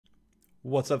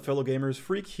What's up, fellow gamers?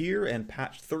 Phreak here, and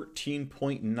patch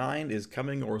 13.9 is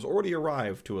coming or has already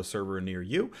arrived to a server near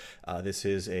you. This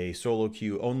is a solo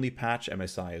queue only patch.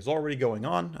 MSI is already going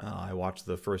on. I watched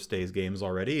the first day's games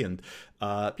already, and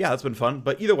yeah, that's been fun.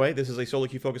 But either way, this is a solo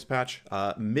queue focused patch.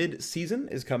 Mid-season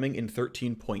is coming in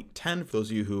 13.10. For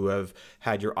those of you who have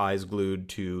had your eyes glued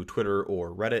to Twitter or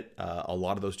Reddit, a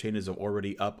lot of those changes are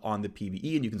already up on the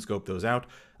PBE, and you can scope those out.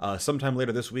 Sometime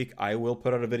later this week, I will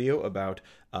put out a video about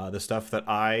the stuff that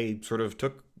I sort of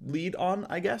took lead on,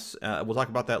 I guess. We'll talk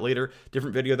about that later.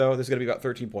 Different video, though. This is going to be about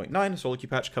 13.9, solo queue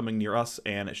patch coming near us,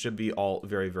 and it should be all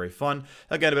very, very fun.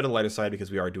 Again, a bit of lighter side because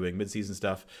we are doing mid-season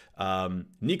stuff. Neeko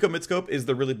midscope is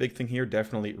the really big thing here.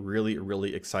 Definitely really,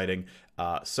 really exciting.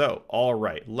 So, all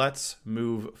right, let's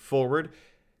move forward.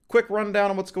 Quick rundown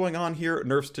on what's going on here.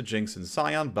 Nerfs to Jinx and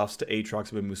Sion, buffs to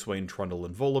Aatrox, Amumu, Swain, Trundle,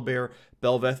 and Volibear.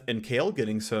 Bel'Veth and Kayle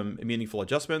getting some meaningful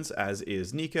adjustments, as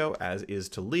is Neeko, as is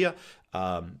Taliyah.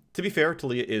 To be fair,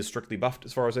 Taliyah is strictly buffed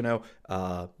as far as I know.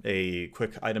 A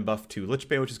quick item buff to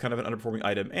Lichbane, which is kind of an underperforming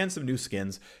item, and some new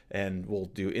skins, and we'll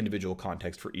do individual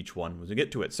context for each one when we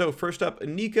get to it. So first up,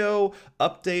 Neeko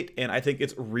update, and I think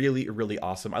it's really, really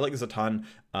awesome. I like this a ton.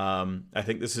 I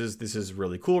think this is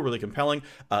really cool, really compelling.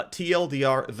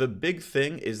 TLDR, the big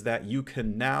thing is that you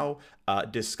can now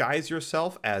disguise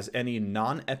yourself as any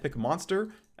non-epic monster,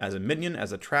 as a minion,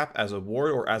 as a trap, as a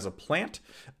ward, or as a plant.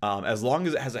 As long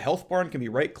as it has a health bar and can be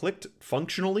right-clicked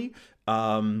functionally,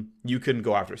 you can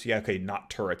go after it. So yeah, okay, not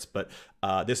turrets, but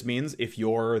this means if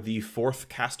you're the 4th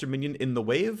caster minion in the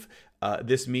wave,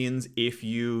 this means if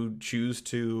you choose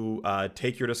to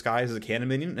take your disguise as a cannon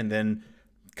minion and then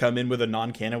come in with a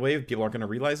non-cannon wave, people aren't going to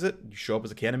realize it. You show up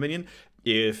as a cannon minion.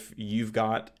 If you've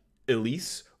got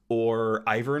Elise or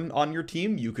Ivern on your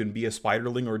team, you can be a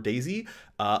Spiderling or Daisy.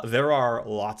 There are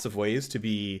lots of ways to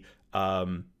be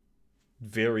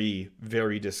very,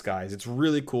 very disguised. It's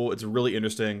really cool. It's really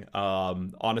interesting.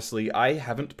 Honestly, I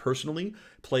haven't personally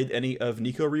played any of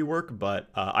Neeko rework, but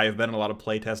I have been in a lot of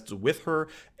playtests with her,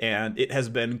 and it has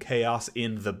been chaos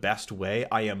in the best way.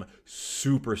 I am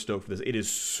super stoked for this. It is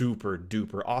super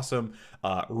duper awesome.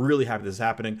 Really happy this is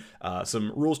happening.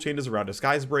 Some rules changes around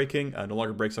disguise breaking. No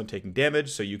longer breaks on taking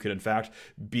damage, so you can in fact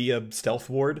be a stealth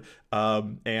ward,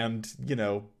 and you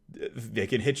know, they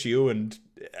can hit you, and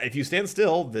if you stand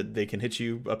still, they can hit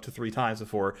you up to 3 times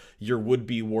before your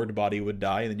would-be ward body would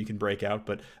die, and then you can break out,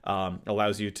 but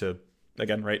allows you to,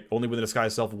 again, right, only when the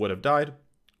disguise self would have died.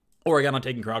 Or again, on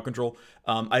taking crowd control.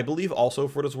 I believe also,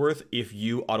 for what it's worth, if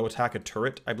you auto-attack a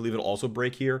turret, I believe it'll also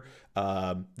break here.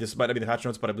 This might not be the patch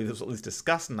notes, but I believe this was at least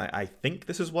discussed, and I think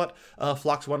this is what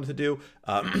Phlox wanted to do.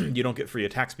 You don't get free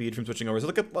attack speed from switching over. So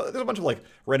there's a bunch of like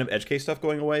random edge case stuff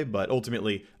going away, but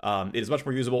ultimately it is much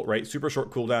more usable, right? Super short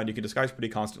cooldown. You can disguise pretty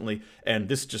constantly, and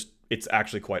this just, it's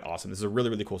actually quite awesome. This is a really,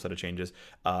 really cool set of changes.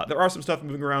 There are some stuff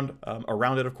moving around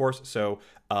it, of course. So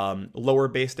lower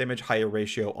base damage, higher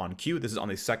ratio on Q. This is on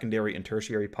the secondary and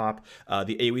tertiary pop.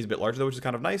 The AoE is a bit larger, though, which is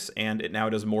kind of nice, and it now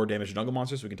does more damage to jungle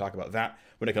monsters, so we can talk about that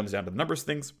when it comes down to the numbers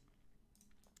things.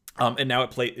 And now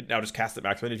it now just casts at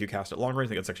max range if you cast it long range. I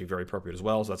think that's actually very appropriate as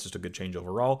well, so that's just a good change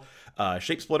overall.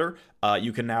 Shape Splitter,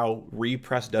 you can now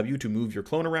re-press W to move your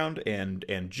clone around and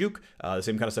juke. The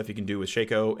same kind of stuff you can do with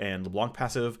Shaco and LeBlanc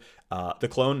passive. The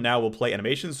clone now will play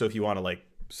animations, so if you want to like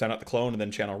send out the clone and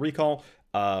then channel recall,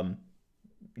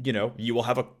 you know, you will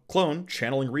have a clone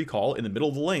channeling recall in the middle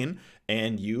of the lane,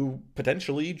 and you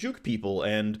potentially juke people,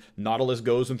 and Nautilus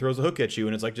goes and throws a hook at you,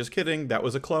 and it's like, just kidding, that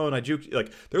was a clone, I juked.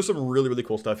 Like, there's some really, really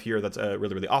cool stuff here that's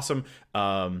really, really awesome.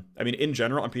 I mean, in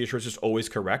general, I'm pretty sure it's just always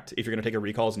correct, if you're going to take a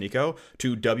recall as Neeko,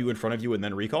 to W in front of you and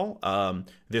then recall.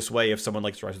 This way, if someone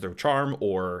like tries their charm,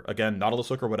 or, again, Nautilus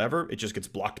hook or whatever, it just gets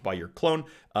blocked by your clone.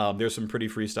 There's some pretty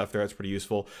free stuff there that's pretty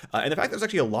useful. And the fact there's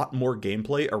actually a lot more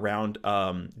gameplay around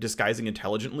disguising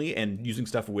intelligently and using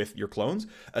stuff with your clones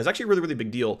is actually a really, really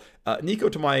big deal.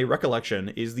 Neeko, to my recollection,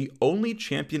 is the only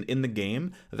champion in the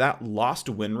game that lost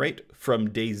win rate from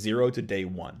day 0 to day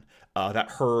 1.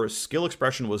 That her skill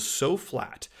expression was so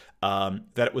flat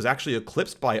that it was actually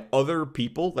eclipsed by other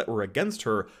people that were against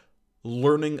her,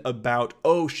 learning about,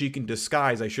 oh, she can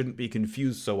disguise, I shouldn't be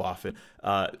confused so often.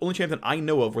 Only champion I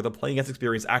know of where the playing as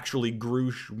experience actually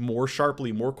grew more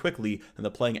sharply, more quickly than the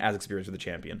playing as experience of the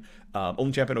champion.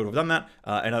 Only champion would have done that.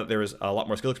 I know that there is a lot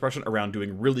more skill expression around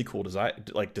doing really cool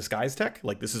disguise tech.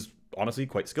 Like, this is honestly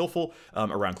quite skillful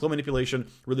around clone manipulation.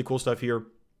 Really cool stuff here.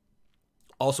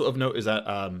 Also of note is that,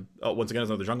 once again, there's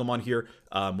another jungle mon here.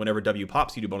 Whenever W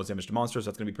pops, you do bonus damage to monsters.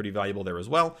 That's going to be pretty valuable there as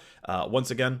well.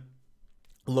 Once again,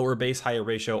 lower base, higher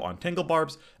ratio on Tangle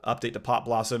Barbs. Update to Pot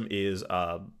Blossom is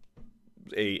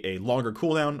a longer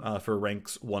cooldown for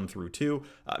ranks 1 through 2.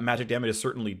 Magic damage is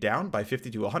certainly down by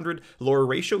 50 to 100. Lower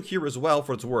ratio here as well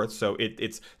for its worth, so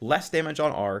it's less damage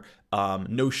on R,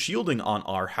 no shielding on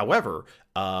R. However,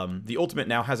 the ultimate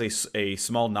now has a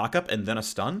small knockup and then a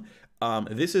stun.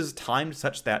 This is timed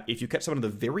such that if you catch someone on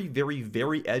the very, very,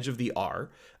 very edge of the R,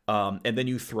 and then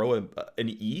you throw an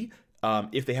E,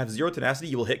 if they have 0 tenacity,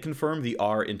 you will hit confirm the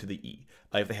R into the E.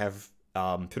 If they have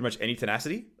pretty much any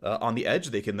tenacity on the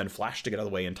edge, they can then flash to get out of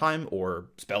the way in time, or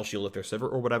spell shield if they're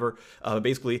Sivir or whatever.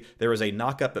 Basically, there is a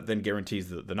knockup that then guarantees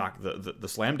the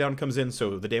slam down comes in,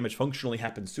 so the damage functionally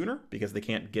happens sooner because they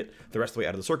can't get the rest of the way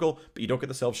out of the circle, but you don't get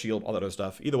the self shield, all that other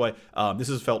stuff. Either way, this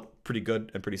has felt pretty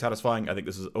good and pretty satisfying. I think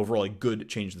this is overall a good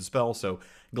change to the spell, so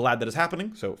glad that it's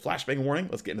happening. So flashbang warning,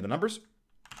 let's get into the numbers.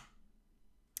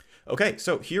 Okay,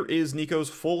 so here is Neeko's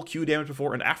full Q damage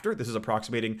before and after. This is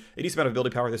approximating a decent amount of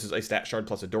ability power. This is a stat shard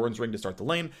plus a Doran's ring to start the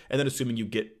lane, and then assuming you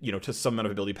get, to some amount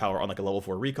of ability power on like a level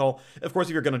 4 recall. Of course,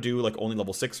 if you're going to do like only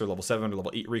level 6 or level 7 or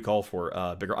level 8 recall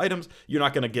for bigger items, you're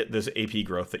not going to get this AP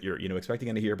growth that you're, expecting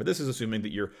into here, but this is assuming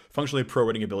that you're functionally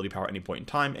pro-rating ability power at any point in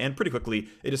time, and pretty quickly,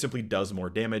 it just simply does more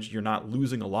damage. You're not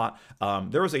losing a lot.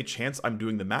 There is a chance I'm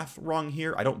doing the math wrong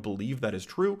here. I don't believe that is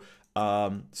true.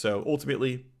 So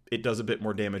ultimately, it does a bit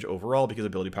more damage overall because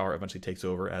ability power eventually takes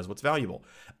over as what's valuable.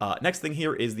 Next thing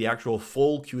here is the actual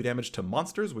full Q damage to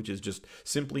monsters, which is just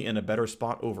simply in a better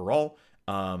spot overall.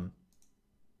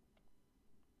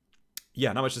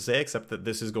 Yeah, not much to say except that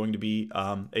this is going to be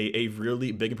a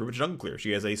really big improvement to Jungle Clear.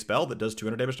 She has a spell that does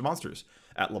 200 damage to monsters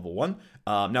at level 1.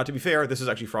 Now, to be fair, this is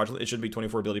actually fraudulent. It shouldn't be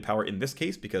 24 ability power in this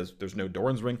case because there's no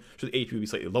Doran's Ring, so the AP would be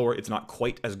slightly lower. It's not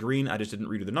quite as green. I just didn't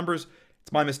redo the numbers.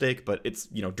 It's my mistake, but it's,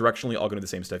 directionally all going to do the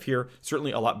same stuff here.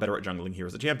 Certainly a lot better at jungling here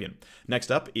as a champion.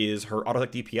 Next up is her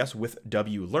auto-attack DPS with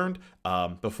W learned.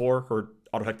 Before, her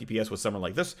auto-attack DPS was somewhere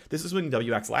like this. This is when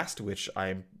W acts last, which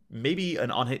I'm maybe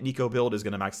an on-hit Neeko build is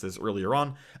going to max this earlier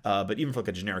on, but even for like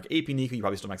a generic AP Neeko, you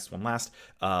probably still max this one last.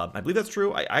 I believe that's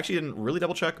true. I actually didn't really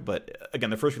double check, but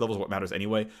again, the first few levels are what matters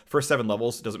anyway. First 7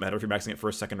 levels, doesn't matter if you're maxing it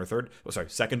first, second, or third. Oh, sorry,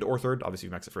 second or third. Obviously, if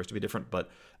you max it first to be different, but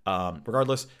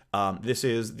regardless, this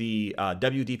is the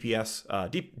W DPS,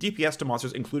 DPS to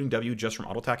monsters, including W just from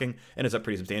auto-attacking, and it's up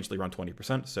pretty substantially, around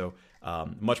 20%, so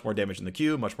much more damage in the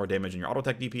Q, much more damage in your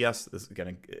auto-attack DPS. This is,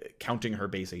 again, counting her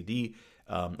base AD.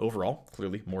 Overall,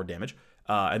 clearly more damage.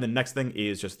 And then next thing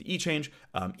is just the E change.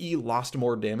 E lost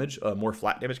more damage, more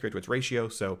flat damage compared to its ratio.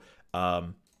 So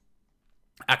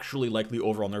actually likely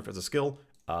overall nerf as a skill.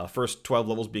 First 12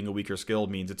 levels being a weaker skill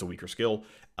means it's a weaker skill.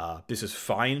 This is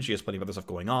fine. She has plenty of other stuff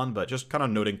going on, but just kind of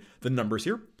noting the numbers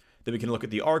here. Then we can look at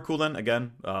the R cooldown,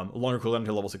 again, longer cooldown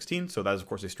until level 16, so that is, of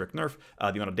course, a strict nerf. The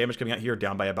amount of damage coming out here,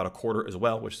 down by about a quarter as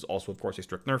well, which is also, of course, a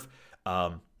strict nerf.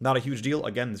 Not a huge deal.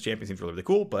 Again, this champion seems really, really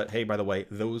cool, but hey, by the way,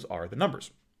 those are the numbers.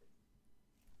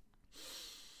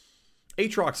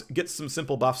 Aatrox gets some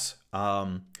simple buffs.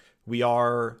 We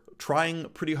are trying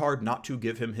pretty hard not to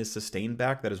give him his sustain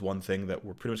back. That is one thing that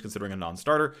we're pretty much considering a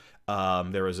non-starter.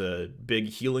 There was a big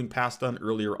healing pass done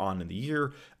earlier on in the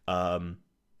year.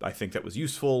 I think that was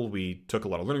useful. We took a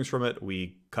lot of learnings from it.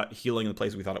 We cut healing in the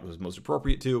place we thought it was most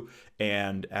appropriate to.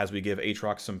 And as we give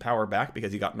Aatrox some power back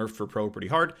because he got nerfed for pro pretty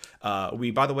hard, we,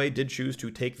 by the way, did choose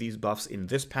to take these buffs in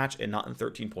this patch and not in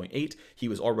 13.8. He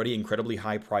was already incredibly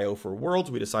high prio for Worlds.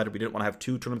 We decided we didn't want to have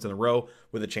 2 tournaments in a row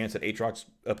with a chance at Aatrox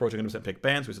approaching 100% pick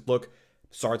bans. We said, look,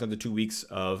 sorry for the 2 weeks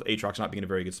of Aatrox not being in a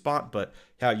very good spot, but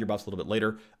have your buffs a little bit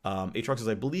later. Aatrox is,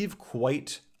 I believe,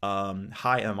 quite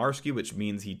high MR skew, which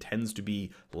means he tends to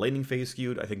be laning phase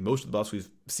skewed. I think most of the buffs we've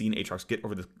seen Aatrox get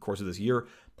over the course of this year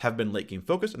have been late game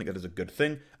focused. I think that is a good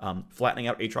thing. Flattening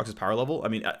out Aatrox's power level. I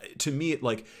mean, to me,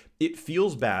 it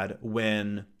feels bad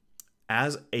when,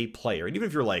 as a player, and even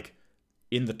if you're like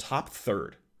in the top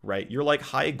third, right? You're like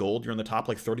high gold. You're in the top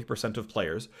like 30% of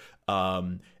players,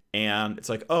 and it's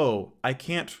like, oh,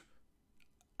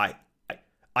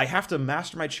 I have to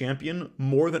master my champion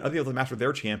more than other people to master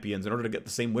their champions in order to get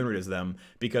the same win rate as them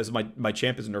because my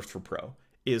champ is nerfed for pro,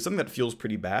 is something that feels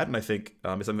pretty bad, and I think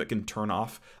is something that can turn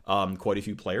off quite a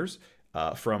few players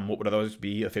from what would otherwise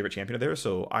be a favorite champion of theirs.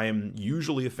 So I am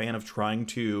usually a fan of trying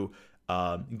to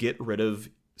get rid of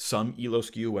some elo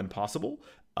skew when possible,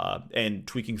 and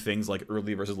tweaking things like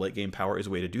early versus late game power is a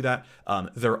way to do that.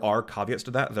 There are caveats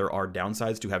to that. There are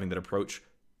downsides to having that approach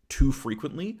too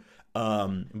frequently.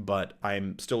 But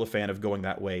I'm still a fan of going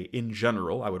that way in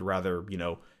general. I would rather,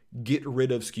 get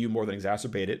rid of skew more than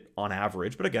exacerbate it on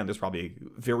average. But again, there's probably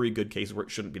a very good case where it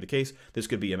shouldn't be the case. This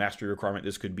could be a mastery requirement.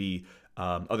 This could be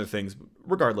other things.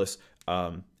 Regardless,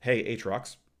 hey,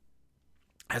 Aatrox,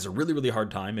 has a really, really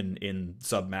hard time in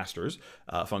sub-masters,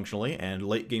 functionally, and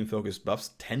late-game focused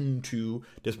buffs tend to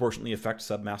disproportionately affect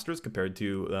sub-masters compared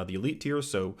to the elite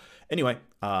tiers. So anyway,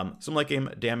 some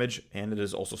late-game damage, and it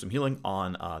is also some healing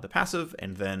on the passive,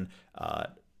 and then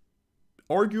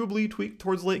arguably tweaked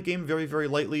towards late game very, very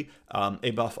lightly,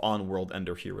 a buff on World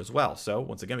Ender here as well. So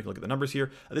once again, we can look at the numbers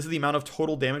here. This is the amount of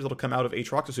total damage that'll come out of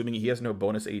Aatrox, assuming he has no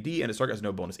bonus AD and his target has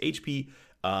no bonus HP.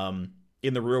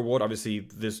 In the real world, obviously,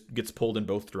 this gets pulled in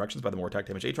both directions by the more attack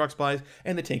damage Aatrox buys,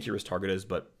 and the tankier his target is,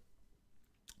 but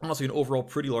honestly, an overall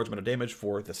pretty large amount of damage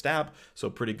for the stab,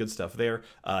 so pretty good stuff there.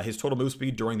 His total move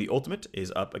speed during the ultimate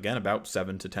is up, again, about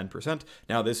 7 to 10%.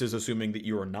 Now, this is assuming that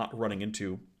you are not running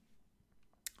into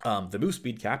the move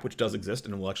speed cap, which does exist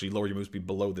and will actually lower your move speed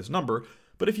below this number.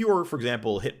 But if you were, for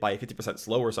example, hit by 50%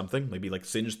 slow or something, maybe like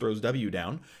Singe throws W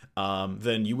down,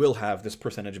 then you will have this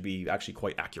percentage be actually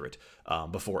quite accurate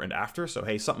before and after. So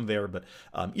hey, something there. But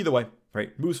either way,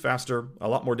 right, moves faster, a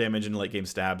lot more damage in late game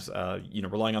stabs.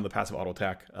 Relying on the passive auto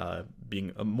attack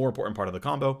being a more important part of the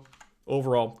combo.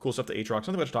 Overall, cool stuff to Aatrox.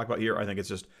 Nothing much to talk about here. I think it's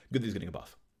just good that he's getting a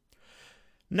buff.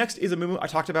 Next is Amumu. I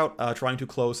talked about trying to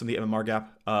close some of the MMR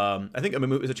gap. I think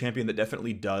Amumu is a champion that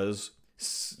definitely does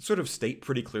sort of state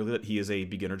pretty clearly that he is a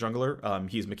beginner jungler.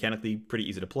 He's mechanically pretty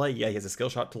easy to play. Yeah, he has a skill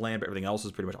shot to land, but everything else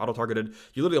is pretty much auto-targeted.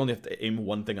 You literally only have to aim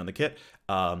one thing on the kit.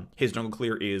 His jungle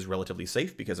clear is relatively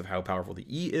safe because of how powerful the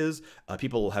E is.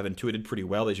 People have intuited pretty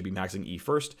well they should be maxing E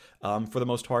first for the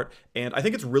most part. And I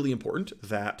think it's really important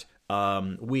that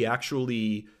we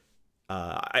actually...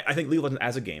 I think League of Legends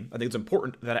as a game, I think it's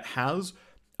important that it has...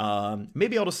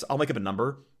 maybe I'll make up a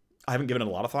number. I haven't given it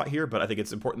a lot of thought here, but I think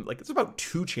it's important. Like, it's about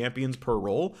 2 champions per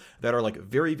role that are like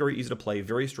very, very easy to play,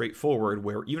 very straightforward,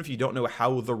 where even if you don't know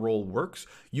how the role works,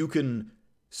 you can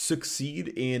succeed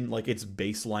in like its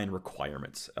baseline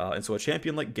requirements. And so a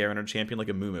champion like Garen or a champion like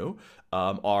Amumu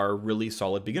are really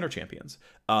solid beginner champions.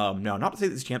 Now, not to say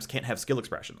that these champs can't have skill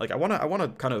expression. Like, I want to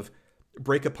kind of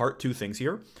break apart 2 things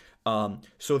here.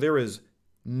 So there is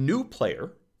new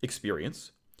player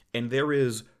experience, and there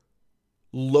is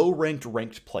low-ranked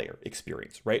ranked player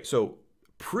experience, right? So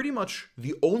pretty much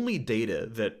the only data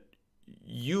that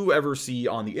you ever see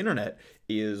on the internet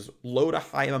is low to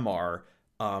high MMR,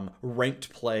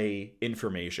 ranked play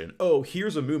information. Oh,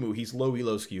 here's Amumu, he's low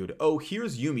elo skewed. Oh,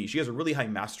 here's Yuumi, she has a really high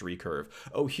mastery curve.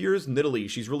 Oh, here's Nidalee,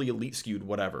 she's really elite skewed,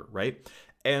 whatever, right?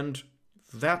 And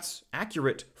that's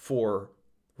accurate for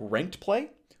ranked play,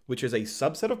 which is a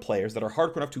subset of players that are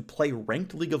hardcore enough to play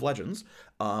ranked League of Legends.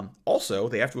 Also,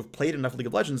 they have to have played enough League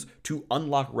of Legends to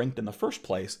unlock ranked in the first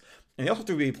place. And they also have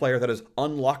to be a player that has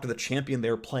unlocked the champion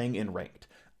they're playing in ranked,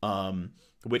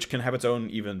 which can have its own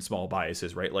even small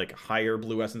biases, right? Like higher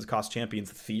blue essence cost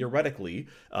champions theoretically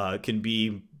can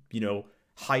be,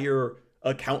 higher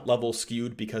account level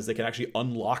skewed because they can actually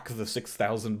unlock the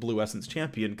 6,000 blue essence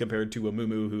champion compared to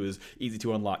Amumu, who is easy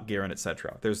to unlock, Garen,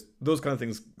 etc. There's those kind of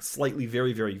things slightly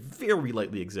very, very, very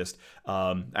lightly exist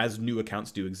as new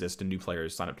accounts do exist and new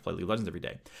players sign up to play League of Legends every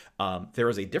day. There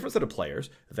is a different set of players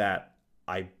that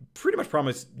I pretty much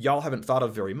promise y'all haven't thought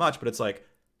of very much, but it's like,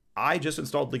 I just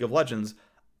installed League of Legends,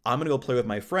 I'm gonna go play with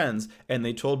my friends, and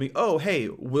they told me, oh, hey,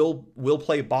 we'll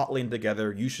play bot lane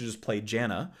together, you should just play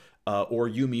Janna, or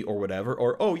Yuumi or whatever,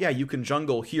 or, oh yeah, you can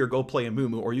jungle, here, go play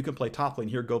Amumu, or you can play top lane,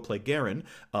 here, go play Garen,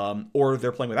 or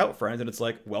they're playing without friends, and it's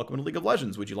like, welcome to League of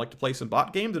Legends, would you like to play some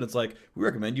bot games? And it's like, we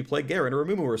recommend you play Garen or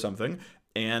Amumu or something,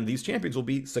 and these champions will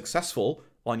be successful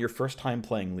on your first time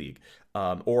playing League,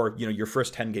 or, your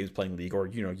first 10 games playing League, or,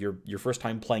 your first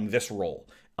time playing this role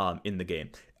in the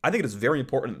game. I think it is very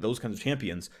important that those kinds of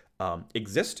champions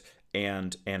exist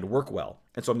and work well.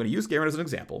 And so I'm going to use Garen as an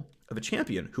example of a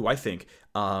champion who I think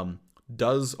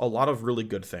does a lot of really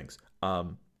good things.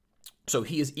 So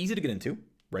he is easy to get into,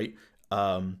 right?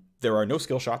 There are no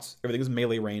skill shots. Everything is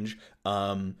melee range.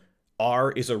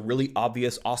 R is a really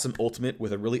obvious, awesome ultimate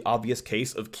with a really obvious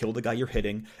case of kill the guy you're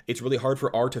hitting. It's really hard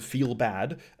for R to feel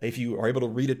bad. If you are able to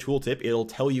read a tooltip, it'll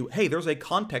tell you, hey, there's a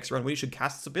context around when you should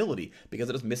cast this ability because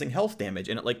it is missing health damage.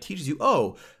 And it like teaches you,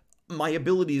 oh, my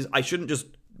abilities, I shouldn't just,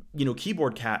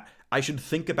 keyboard cat. I should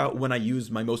think about when I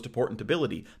use my most important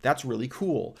ability. That's really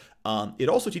cool. It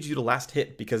also teaches you to last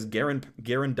hit because Garen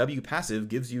W passive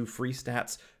gives you free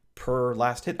stats per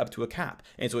last hit up to a cap.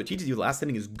 And so it teaches you last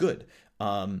hitting is good.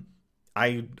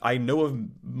 I know of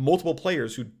multiple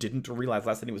players who didn't realize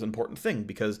last hitting was an important thing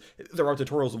because there are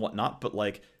tutorials and whatnot, but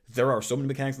like there are so many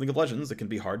mechanics in League of Legends, it can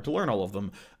be hard to learn all of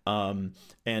them.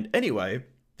 And anyway,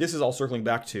 this is all circling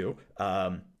back to,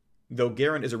 though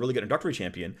Garen is a really good introductory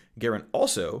champion, Garen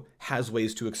also has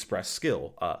ways to express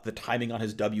skill. The timing on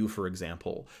his W, for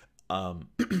example.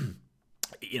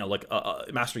 you know, like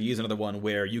Master Yi is another one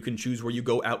where you can choose where you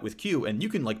go out with Q, and you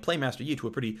can like play Master Yi to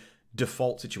a pretty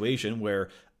default situation where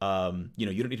you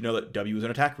know, you don't need to know that W is an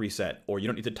attack reset, or you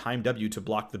don't need to time W to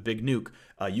block the big nuke.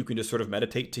 You can just sort of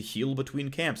meditate to heal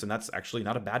between camps, and that's actually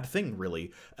not a bad thing,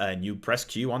 really. And you press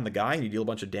Q on the guy, and you deal a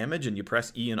bunch of damage, and you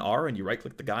press E and R, and you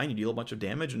right-click the guy, and you deal a bunch of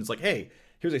damage, and it's like, hey,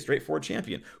 here's a straightforward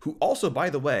champion, who also,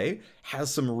 by the way,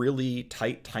 has some really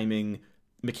tight timing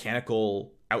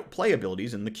mechanical outplay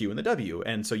abilities in the Q and the W.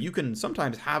 And so you can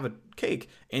sometimes have a cake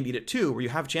and eat it too, where you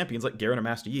have champions like Garen or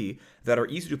Master Yi that are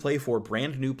easy to play for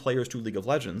brand new players to League of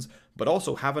Legends, but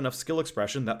also have enough skill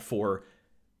expression that for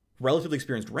relatively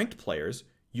experienced ranked players,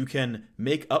 you can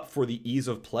make up for the ease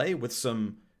of play with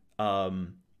some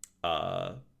like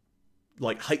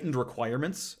heightened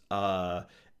requirements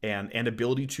and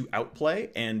ability to outplay,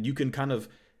 and you can kind of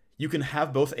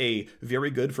have both a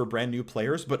very good for brand new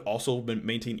players, but also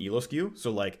maintain elo skew. So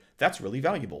like that's really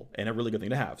valuable and a really good thing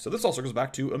to have. So this also goes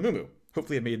back to Amumu.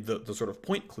 Hopefully I made the sort of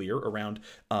point clear around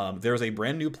there's a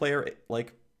brand new player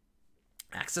like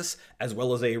axis as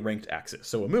well as a ranked axis.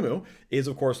 So Amumu is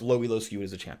of course low elo skew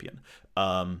as a champion.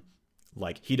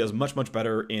 Like he does much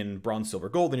better in bronze, silver,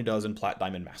 gold than he does in plat,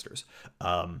 diamond, masters.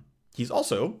 He's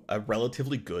also a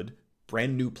relatively good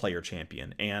brand new player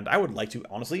champion, and I would like to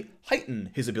honestly heighten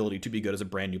his ability to be good as a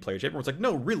brand new player champion, where it's like,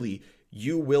 no, really,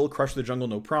 you will crush the jungle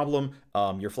no problem.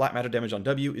 Your flat matter damage on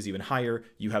W is even higher.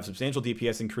 You have substantial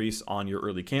DPS increase on your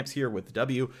early camps here with the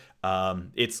W.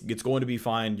 It's going to be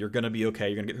fine. You're gonna be okay.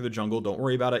 You're gonna get through the jungle. Don't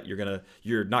worry about it.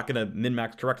 You're not gonna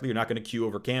min-max correctly. You're not gonna queue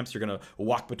over camps. You're gonna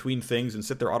walk between things and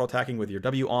sit there auto-attacking with your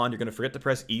W on. You're gonna forget to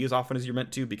press E as often as you're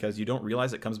meant to because you don't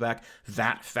realize it comes back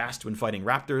that fast when fighting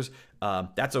raptors.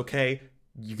 That's okay.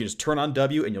 You can just turn on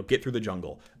W and you'll get through the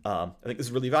jungle. I think this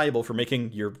is really valuable for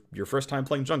making your first time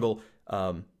playing jungle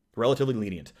relatively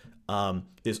lenient.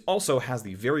 This also has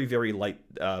the very light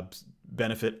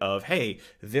benefit of, hey,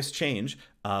 this change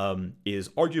is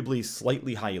arguably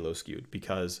slightly high elo skewed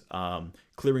because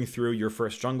clearing through your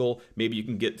first jungle, maybe you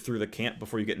can get through the camp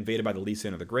before you get invaded by the Lee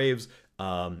Sin or the Graves,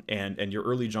 and your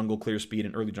early jungle clear speed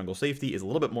and early jungle safety is a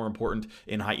little bit more important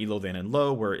in high elo than in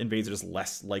low, where invades are just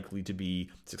less likely to be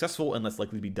successful and less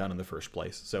likely to be done in the first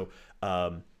place. So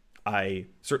I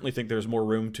certainly think there's more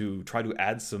room to try to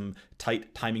add some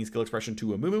tight timing skill expression to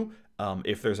Amumu.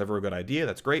 If there's ever a good idea,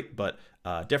 that's great, but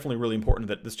definitely really important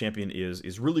that this champion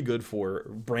is really good for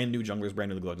brand new junglers, brand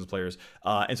new League of Legends players,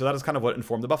 and so that is kind of what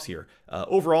informed the buffs here.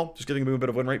 Overall, just giving him a bit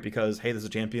of win rate because, hey, this is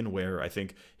a champion where I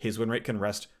think his win rate can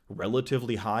rest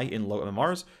relatively high in low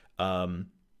MMRs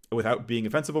without being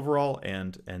offensive overall,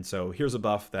 and so here's a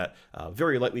buff that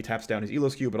very lightly taps down his elo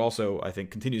skew, but also I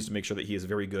think continues to make sure that he is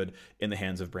very good in the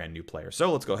hands of brand new players.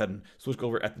 So let's go ahead and switch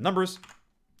over at the numbers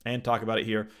and talk about it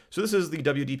here. So this is the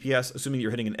WDPS, assuming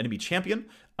you're hitting an enemy champion.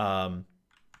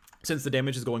 Since the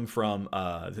damage is going from,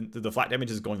 the flat damage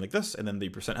is going like this, and then the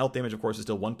percent health damage, of course, is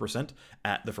still 1%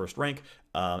 at the first rank.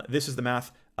 This is the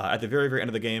math. At the very end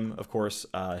of the game, of course,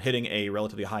 hitting a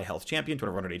relatively high health champion,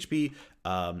 2100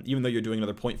 HP, even though you're doing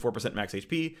another 0.4% max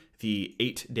HP, the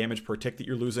 8 damage per tick that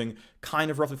you're losing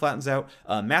kind of roughly flattens out.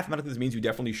 Mathematically, this means you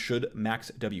definitely should max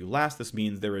W last. This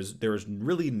means there is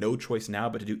really no choice now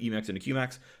but to do Emax into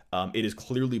Qmax. It is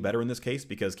clearly better in this case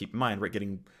because, keep in mind, right,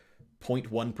 getting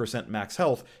 0.1% max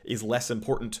health is less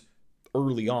important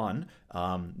early on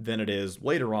than it is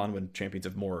later on when champions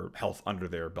have more health under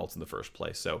their belts in the first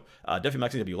place. So definitely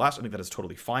maxing W last. I think that is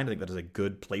totally fine. I think that is a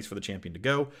good place for the champion to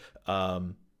go.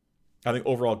 I think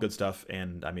overall good stuff,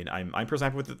 and I mean I'm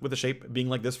personally happy with the shape being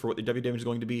like this for what the W damage is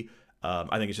going to be.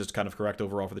 I think it's just kind of correct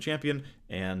overall for the champion,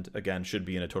 and again should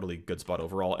be in a totally good spot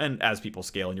overall. And as people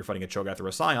scale and you're fighting a Cho'Gath or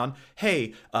a Sion,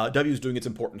 hey, W is doing its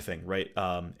important thing, right?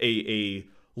 A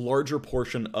larger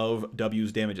portion of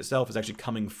W's damage itself is actually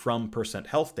coming from percent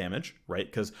health damage, right?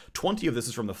 Because 20 of this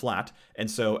is from the flat,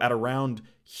 and so at around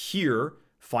here,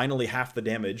 finally half the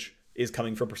damage is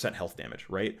coming from percent health damage,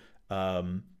 right?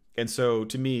 And so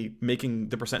to me, making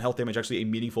the percent health damage actually a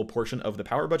meaningful portion of the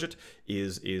power budget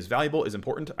is valuable, is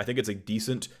important. I think it's a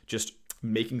decent just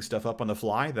making stuff up on the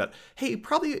fly that, hey,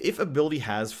 probably if ability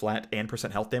has flat and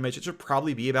percent health damage, it should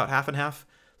probably be about half and half.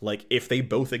 Like, if they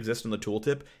both exist in the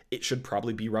tooltip, it should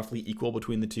probably be roughly equal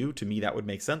between the two. To me, that would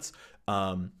make sense.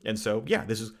 And so, yeah,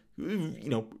 this is, you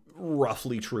know,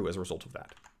 roughly true as a result of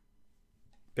that.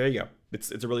 There you go.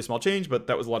 It's a really small change, but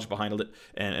that was the logic behind it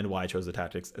and why I chose the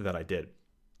tactics that I did.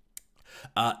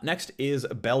 Next is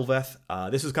Bel'Veth.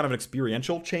 This is kind of an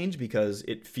experiential change because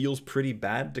it feels pretty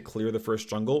bad to clear the first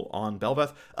jungle on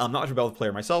Bel'Veth. I'm not much of a Bel'Veth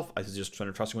player myself. I was just trying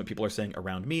to trust what people are saying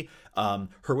around me.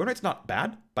 Her win rate's not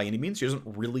bad by any means. She doesn't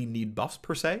really need buffs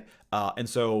per se. And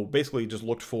so basically just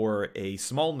looked for a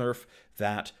small nerf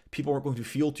that people weren't going to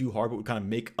feel too hard, but would kind of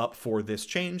make up for this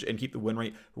change and keep the win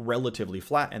rate relatively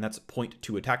flat. And that's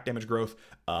 0.2 attack damage growth.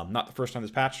 Not the first time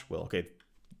this patch. Well, okay.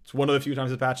 It's one of the few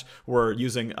times this patch we're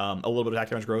using a little bit of attack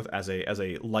damage growth as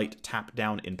a light tap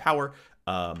down in power.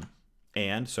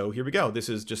 And so here we go. This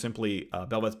is just simply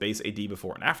Bel'Veth's base AD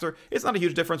before and after. It's not a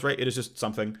huge difference, right? It is just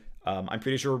something. I'm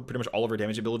pretty sure pretty much all of her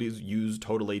damage abilities use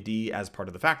total AD as part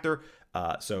of the factor.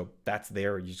 So that's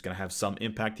there. You're just going to have some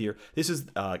impact here. This is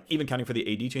even counting for the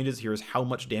AD changes. Here's how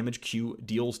much damage Q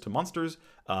deals to monsters.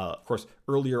 Of course,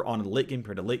 earlier on in the late game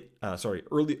compared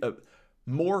to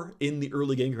more in the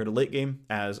early game compared to late game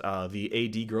as the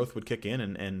AD growth would kick in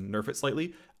and nerf it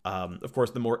slightly. Of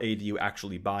course, the more AD you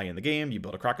actually buy in the game, you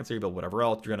build a Kraken, you build whatever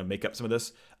else, you're going to make up some of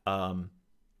this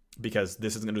because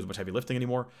this isn't going to do as much heavy lifting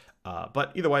anymore.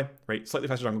 But either way, right, slightly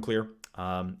faster jungle clear.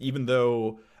 Even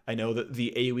though I know that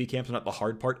the AoE camps are not the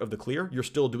hard part of the clear, you're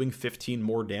still doing 15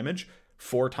 more damage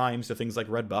 4 times to things like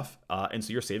red buff, and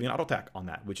so you're saving an auto attack on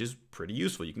that, which is pretty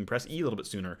useful. You can press E a little bit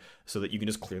sooner so that you can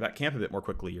just clear that camp a bit more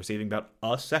quickly. You're saving about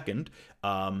a second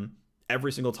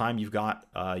every single time you've got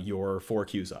your 4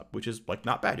 Qs up, which is like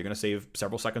not bad. You're going to save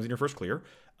several seconds in your first clear,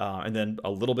 and then a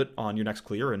little bit on your next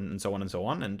clear, and so on and so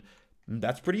on, and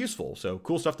that's pretty useful. So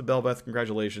cool stuff to Bel'Veth.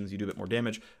 Congratulations, you do a bit more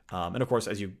damage. And of course,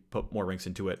 as you put more ranks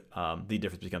into it, the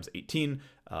difference becomes 18.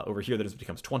 Over here, the difference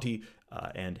becomes 20,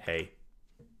 and hey,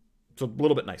 it's a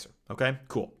little bit nicer. Okay,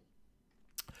 cool.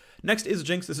 Next is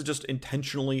Jinx. This is just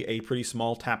intentionally a pretty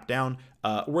small tap down.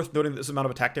 Worth noting that this amount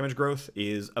of attack damage growth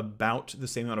is about the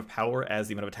same amount of power as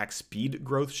the amount of attack speed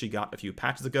growth she got a few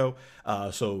patches ago.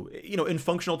 So, you know, in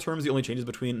functional terms, the only changes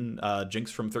between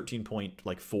Jinx from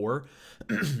 13.4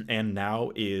 and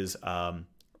now is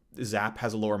Zap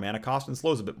has a lower mana cost and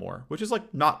slows a bit more, which is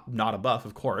like not a buff,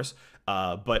 of course.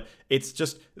 But it's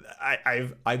just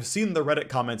I've seen the Reddit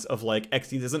comments of like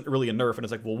XD isn't really a nerf, and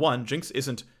it's like, well, one, Jinx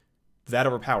isn't that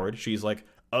overpowered. She's like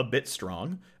a bit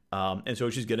strong, and so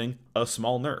she's getting a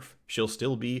small nerf. She'll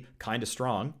still be kind of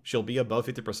strong. She'll be above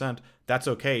 50%. That's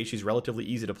okay. She's relatively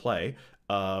easy to play.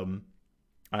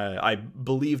 I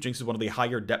believe Jinx is one of the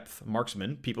higher depth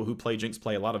marksmen. People who play Jinx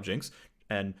play a lot of Jinx.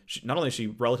 And not only is she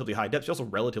relatively high depth, she's also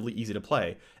relatively easy to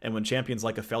play. And when champions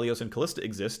like Aphelios and Kalista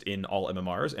exist in all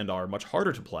MMRs and are much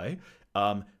harder to play,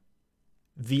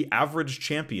 the average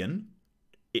champion,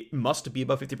 it must be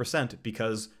above 50%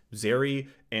 because Zeri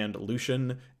and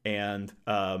Lucian and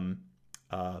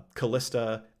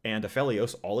Kalista and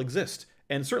Aphelios all exist.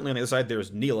 And certainly on the other side,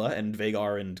 there's Neela and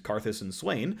Veigar and Karthus and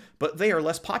Swain, but they are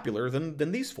less popular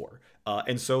than these 4.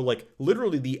 And so, like,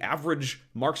 literally the average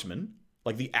marksman,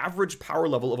 like the average power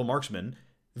level of a marksman,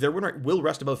 their win rate will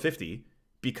rest above 50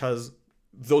 because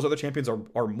those other champions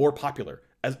are more popular.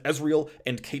 As Ezreal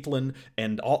and Caitlyn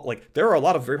and all, like, there are a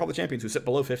lot of very popular champions who sit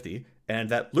below 50, and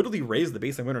that literally raise the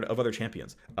baseline win rate of other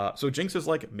champions. So Jinx is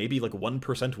like maybe like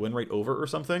 1% win rate over or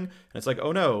something, and it's like,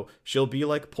 oh no, she'll be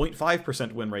like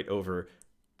 0.5% win rate over.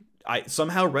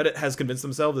 Somehow Reddit has convinced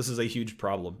themselves this is a huge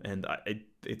problem, and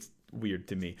it's weird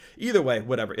to me. Either way,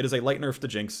 whatever. It is a light nerf to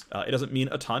Jinx. It doesn't mean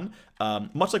a ton.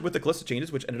 Much like with the Kalista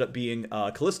changes, which ended up being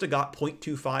Kalista got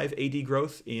 0.25 AD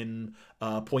growth in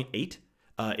 0.8.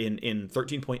 In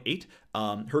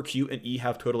 13.8, her Q and E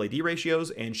have total AD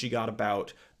ratios, and she got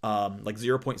about like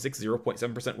 0.6,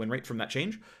 0.7% win rate from that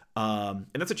change. And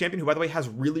that's a champion who, by the way, has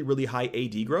really, really high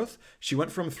AD growth. She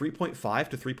went from 3.5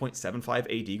 to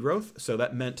 3.75 AD growth. So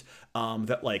that meant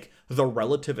that like the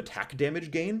relative attack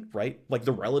damage gain, right? Like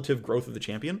the relative growth of the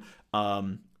champion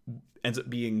ends up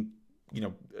being, you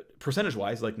know,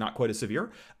 percentage-wise, like not quite as severe.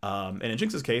 And in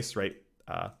Jinx's case, right,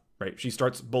 she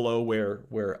starts below where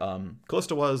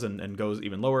Kalista was and goes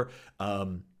even lower.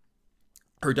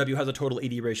 Her W has a total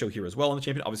AD ratio here as well on the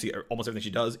champion. Obviously, almost everything she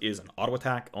does is an auto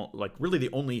attack. Like, really the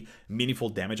only meaningful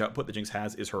damage output that Jinx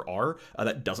has is her R.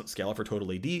 That doesn't scale up for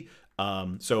total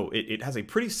AD. So it has a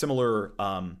pretty similar,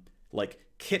 like,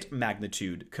 kit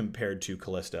magnitude compared to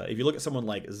Kalista. If you look at someone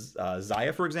like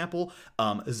Xayah, for example,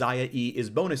 Xayah E is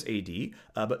bonus AD,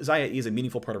 but Xayah E is a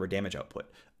meaningful part of her damage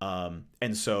output.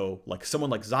 And so, like,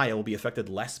 someone like Xayah will be affected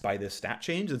less by this stat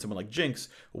change than someone like Jinx,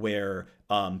 where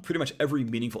pretty much every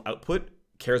meaningful output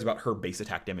cares about her base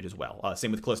attack damage as well.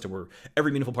 Same with Kalista, where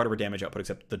every meaningful part of her damage output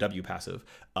except the W passive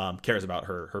cares about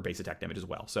her base attack damage as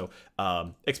well. So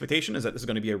expectation is that this is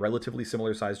going to be a relatively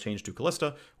similar size change to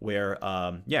Kalista, where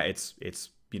yeah, it's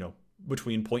you know,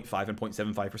 between 0.5 and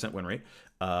 0.75% win rate.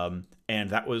 And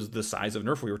that was the size of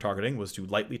nerf we were targeting, was to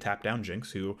lightly tap down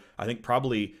Jinx, who I think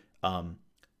probably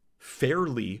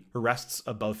fairly rests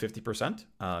above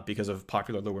 50% because of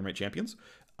popular low win rate champions.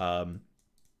 And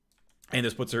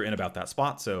this puts her in about that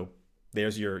spot. So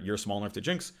there's your small nerf to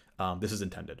Jinx. This is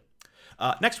intended.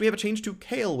 Next, we have a change to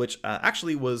Kayle, which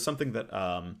actually was something that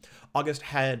August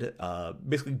had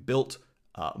basically built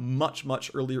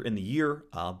much earlier in the year,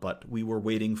 but we were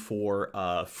waiting for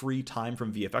free time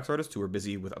from VFX artists who were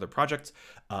busy with other projects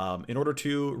in order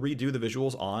to redo the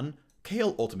visuals on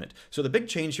Kayle Ultimate. So the big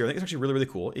change here, I think it's actually really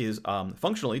cool, is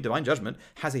functionally Divine Judgment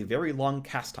has a very long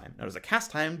cast time. Now there's a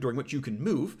cast time during which you can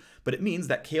move, but it means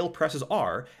that Kayle presses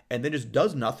R and then just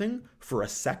does nothing for 1.5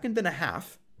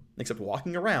 seconds, except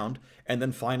walking around, and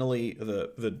then finally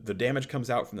the damage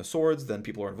comes out from the swords, then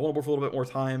people are invulnerable for a little bit more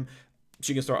time,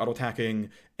 she can start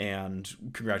auto-attacking, and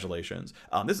congratulations.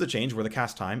 This is a change where the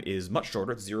cast time is much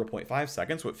shorter, it's 0.5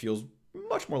 seconds, so it feels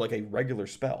much more like a regular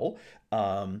spell.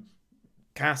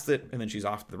 Cast it, and then she's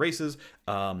off to the races.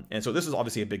 And so this is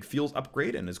obviously a big feels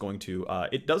upgrade, and is going to,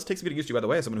 it does take some getting used to, by the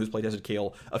way, as someone who's playtested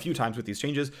Kayle a few times with these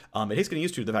changes. It takes getting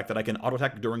used to the fact that I can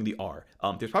auto-attack during the R.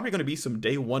 There's probably going to be some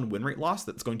day 1 win rate loss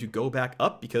that's going to go back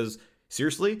up, because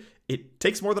seriously, it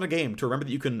takes more than a game to remember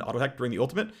that you can auto-attack during the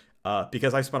ultimate,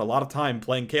 because I spent a lot of time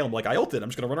playing Kayle. I'm like, I ulted, I'm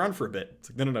just going to run around for a bit.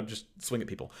 It's like, no, just swing at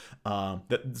people.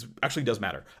 That actually does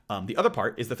matter. The other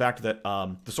part is the fact that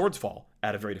the swords fall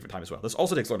at a very different time as well. This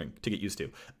also takes learning to get used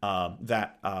to.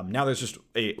 Now there's just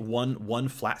a one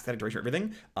flat static duration for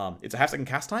everything. It's a 1/2 second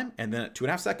cast time, and then at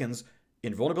 2.5 seconds,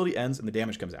 invulnerability ends and the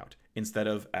damage comes out. Instead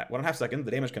of at 1.5 seconds,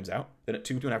 the damage comes out. Then at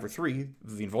 2, 2.5, or 3,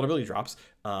 the invulnerability drops.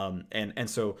 And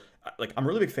so, like, I'm a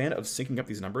really big fan of syncing up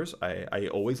these numbers. I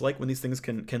always like when these things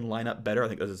can line up better. I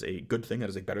think that is a good thing. That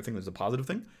is a better thing. That is a positive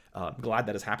thing. I'm glad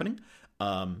that is happening.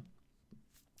 I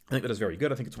think that is very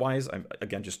good. I think it's wise.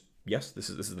 Again, just yes, this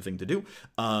is the thing to do.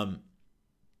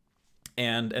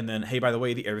 And then, hey, by the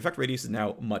way, the area effect radius is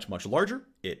now much larger.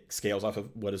 It scales off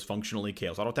of what is functionally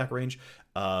Kayle's auto attack range.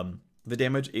 The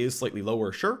damage is slightly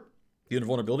lower, sure. The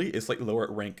invulnerability is slightly lower at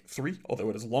rank 3,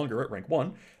 although it is longer at rank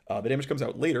 1. The damage comes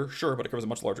out later, sure, but it covers a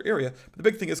much larger area. But the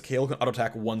big thing is Kayle can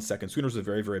auto-attack 1 second sooner, is a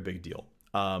very big deal.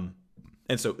 And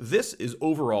so this is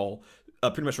overall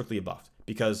pretty much strictly a buff,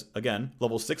 because, again,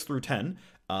 levels 6 through 10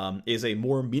 is a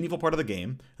more meaningful part of the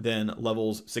game than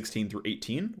levels 16 through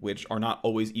 18, which are not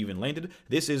always even landed.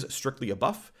 This is strictly a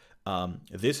buff.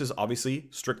 This is obviously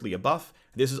strictly a buff.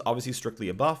 This is obviously strictly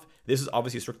a buff. This is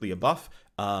obviously strictly a buff.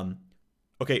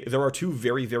 Okay, there are 2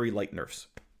 very light nerfs.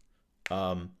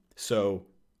 So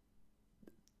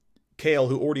Kayle,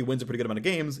 who already wins a pretty good amount of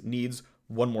games, needs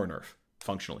 1 more nerf,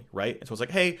 functionally, right? And so it's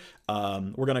like, hey,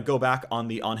 we're going to go back on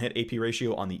the on-hit AP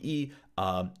ratio on the E.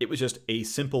 It was just a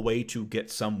simple way to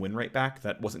get some win rate back.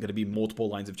 That wasn't going to be multiple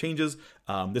lines of changes.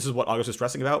 This is what August was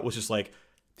stressing about, was just like,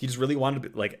 he just really wanted to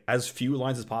be, like, as few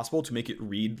lines as possible to make it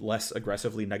read less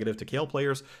aggressively negative to Kayle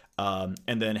players. And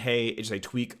then, hey, it's just a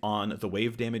tweak on the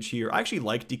wave damage here. I actually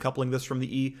like decoupling this from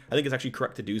the E. I think it's actually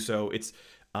correct to do so. It's,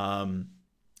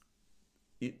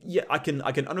 yeah, I can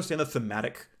understand the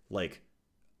thematic, like,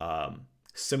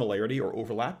 similarity or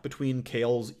overlap between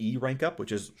Kayle's E rank up,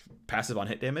 which is passive on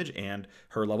hit damage, and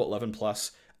her level 11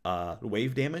 plus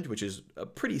wave damage, which is a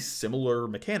pretty similar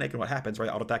mechanic, and what happens, right?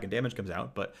 Auto attack and damage comes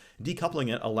out, but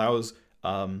decoupling it allows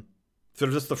sort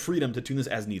of just the freedom to tune this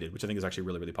as needed, which I think is actually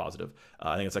really positive.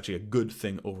 I think it's actually a good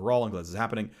thing overall. I'm glad this is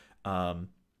happening.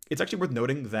 It's actually worth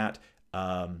noting that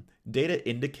data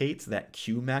indicates that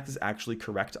Qmax is actually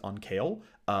correct on Kayle.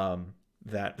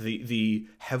 That the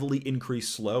heavily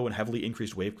increased slow and heavily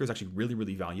increased wave clear is actually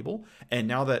really valuable. And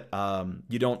now that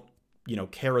you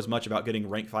don't care as much about getting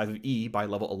rank 5 of E by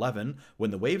level 11 when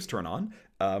the waves turn on,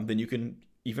 then you can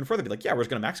even further be like, yeah, we're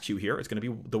just going to max Q here. It's going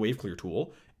to be the wave clear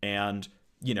tool. And,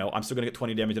 I'm still going to get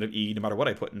 20 damage out of E no matter what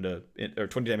I put into, or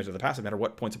 20 damage out of the passive, no matter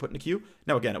what points I put into Q.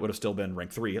 Now, again, it would have still been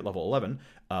rank 3 at level 11,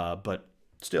 but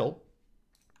still,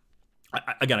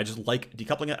 again, I just like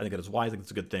decoupling it. I think it is wise. I think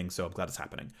it's a good thing, so I'm glad it's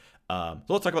happening. So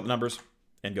let's talk about the numbers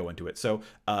and go into it. So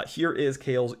here is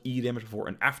Kayle's E damage before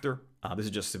and after. This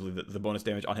is just simply the bonus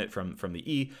damage on hit from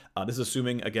the E. This is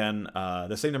assuming, again,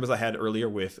 the same numbers I had earlier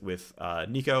with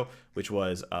Neeko, which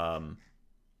was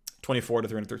 24 to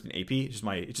 313 AP. It's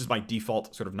just my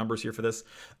default sort of numbers here for this.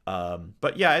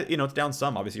 But yeah, it's down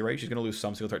some, obviously, right? She's going to lose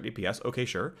some single target DPS. Okay,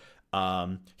 sure.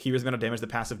 Here is going to damage the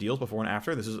passive deals before and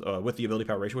after. This is with the ability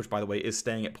power ratio, which, by the way, is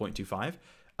staying at 0.25.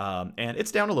 And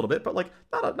it's down a little bit, but like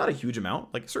not a huge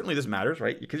amount. Like certainly this matters,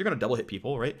 right? Because you're going to double hit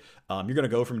people, right? You're going to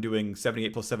go from doing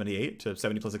 78 plus 78 to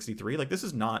 70 plus 63. Like this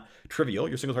is not trivial.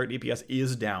 Your single target DPS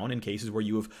is down in cases where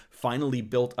you have finally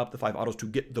built up the 5 autos to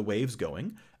get the waves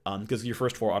going. Because your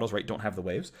first 4 autos, right, don't have the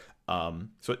waves.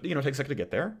 So it, takes a second to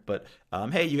get there. But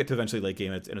hey, you get to eventually late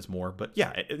game and it's more. But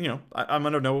yeah, I'm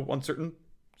under no uncertain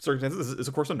circumstances. This is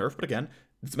of course a nerf, but again,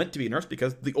 it's meant to be a nerf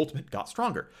because the ultimate got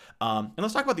stronger. And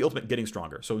let's talk about the ultimate getting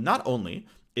stronger. So not only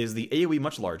is the AoE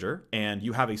much larger, and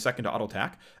you have a second to auto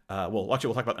attack. Well, actually,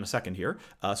 we'll talk about that in a second here.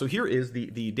 So here is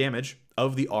the damage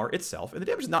of the R itself, and the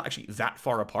damage is not actually that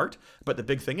far apart. But the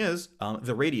big thing is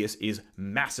the radius is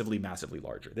massively, massively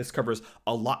larger. This covers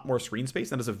a lot more screen space.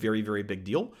 That is a very, very big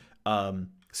deal.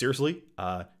 Seriously,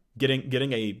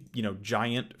 getting a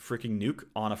giant freaking nuke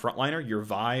on a frontliner, your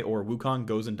Vi or Wukong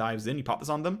goes and dives in, you pop this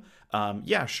on them.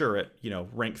 Yeah, sure, at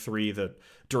rank 3, the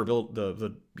durability,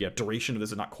 the duration of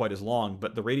this is not quite as long,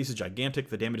 but the radius is gigantic.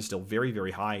 The damage is still very,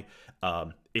 very high.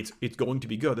 It's going to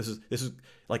be good. This is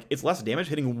like, it's less damage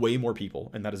hitting way more people,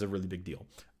 and that is a really big deal.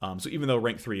 So even though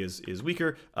rank 3 is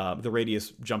weaker, the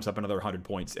radius jumps up another 100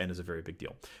 points and is a very big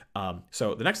deal.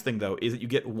 So the next thing though is that you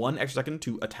get 1 extra second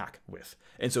to attack with,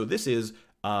 and so this is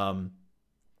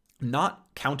not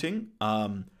counting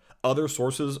other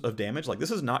sources of damage. Like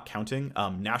this is not counting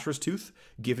Nashor's Tooth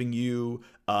giving you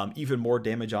even more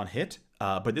damage on hit,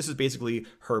 but this is basically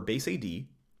her base AD.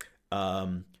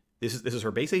 This is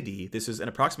her base AD. This is an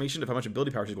approximation of how much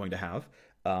ability power she's going to have.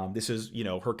 This is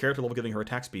her character level giving her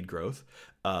attack speed growth.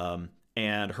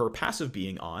 And her passive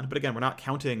being on. But again, we're not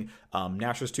counting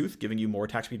Nashor's Tooth giving you more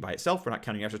attack speed by itself. We're not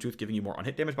counting Nashor's Tooth giving you more on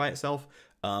hit damage by itself.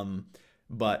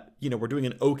 But we're doing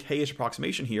an okay-ish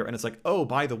approximation here, and it's like, oh,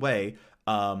 by the way,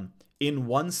 in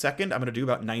 1 second, I'm going to do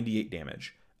about 98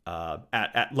 damage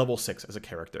at level 6 as a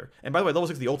character. And by the way, level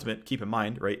 6, the ultimate, keep in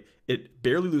mind, right, it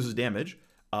barely loses damage,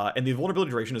 and the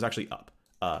vulnerability duration is actually up.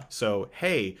 So,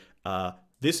 hey,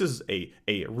 this is a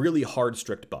really hard,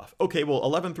 strict buff. Okay, well,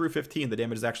 11 through 15, the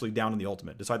damage is actually down in the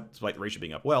ultimate, despite the ratio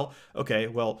being up. Well, okay,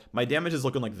 well, my damage is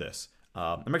looking like this.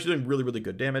 I'm actually doing really, really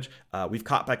good damage. We've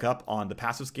caught back up on the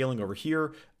passive scaling over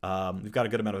here. We've got a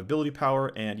good amount of ability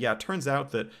power. And yeah, it turns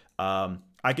out that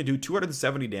I can do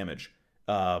 270 damage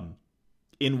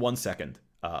in 1 second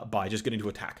by just getting to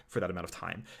attack for that amount of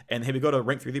time. And hey, we go to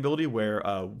rank 3 of the ability where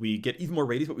we get even more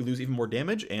radius, but we lose even more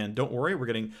damage. And don't worry, we're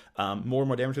getting more and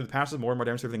more damage to the passive, more and more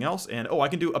damage to everything else. And oh, I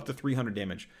can do up to 300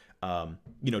 damage,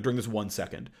 during this 1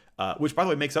 second, which by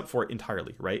the way makes up for it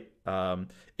entirely, right?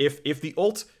 If the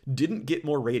ult didn't get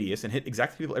more radius and hit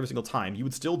exactly people every single time, you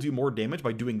would still do more damage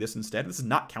by doing this instead. This is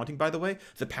not counting, by the way,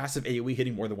 the passive AoE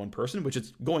hitting more than one person, which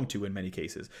it's going to in many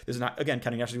cases. This is not, again,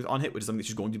 counting Nashor's Tooth on hit, which is something that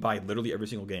she's going to buy literally every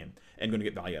single game and going to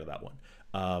get value out of that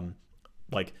one.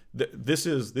 This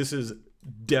is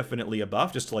definitely a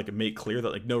buff, just to like make clear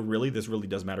that like, no, really, this really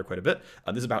does matter quite a bit.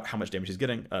 This is about how much damage she's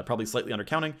getting, probably slightly under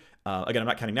counting. Again, I'm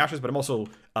not counting Nashor's, but I'm also,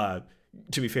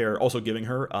 to be fair, also giving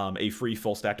her a free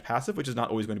full stacked passive, which is not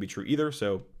always going to be true either.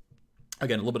 So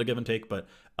again, a little bit of give and take, but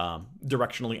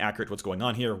directionally accurate to what's going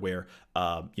on here, where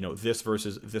this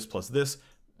versus this plus this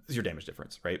is your damage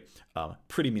difference, right?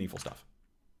 Pretty meaningful stuff.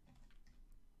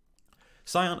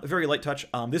 Sion, very light touch.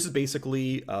 This is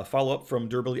basically a follow-up from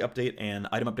durability update and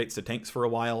item updates to tanks for a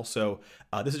while. So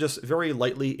this is just very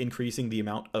lightly increasing the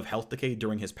amount of health decay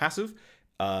during his passive.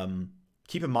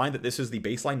 Keep in mind that this is the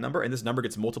baseline number, and this number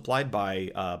gets multiplied by,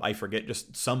 I forget,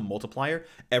 just some multiplier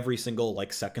every single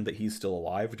like second that he's still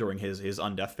alive during his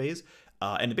undeath phase.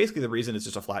 And basically the reason it's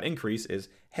just a flat increase is,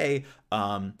 hey,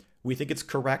 we think it's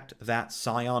correct that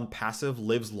Sion passive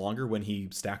lives longer when he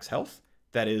stacks health.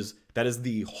 That is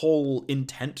the whole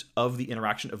intent of the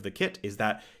interaction of the kit, is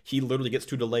that he literally gets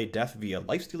to delay death via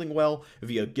lifestealing well,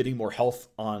 via getting more health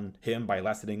on him by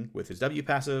last hitting with his W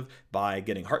passive, by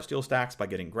getting Heartsteel stacks, by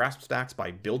getting Grasp stacks,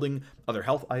 by building other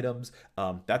health items.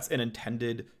 That's an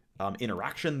intended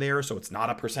interaction there, so it's not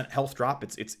a percent health drop.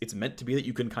 It's meant to be that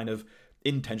you can kind of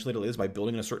intentionally delay this by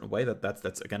building in a certain way.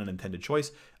 That's again an intended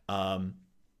choice.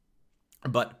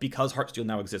 But because Heartsteel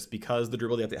now exists, because the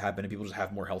durability update happened and people just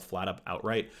have more health flat up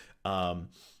outright,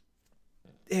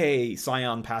 hey,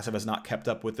 Sion passive has not kept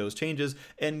up with those changes.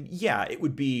 And yeah, it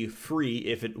would be free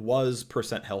if it was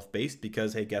percent health based,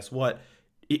 because hey, guess what?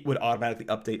 It would automatically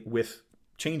update with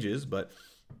changes. But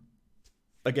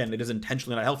again, it is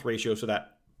intentionally not a health ratio, so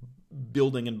that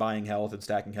building and buying health and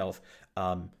stacking health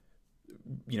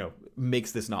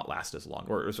makes this not last as long,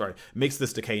 or sorry, makes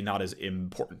this decay not as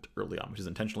important early on, which is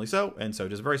intentionally so. And so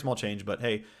just a very small change, but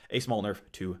hey, a small nerf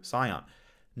to Sion.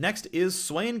 Next is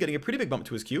Swain getting a pretty big bump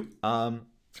to his Q.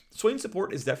 Swain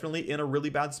support is definitely in a really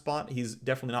bad spot. He's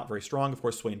definitely not very strong. Of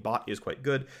course, Swain bot is quite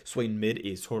good. Swain mid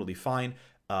is totally fine.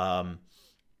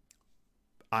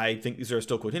 I think these are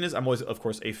still cool changes. I'm always, of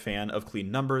course, a fan of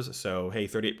clean numbers. So, hey,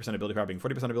 38% ability power being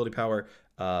 40% ability power,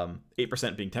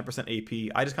 8% being 10%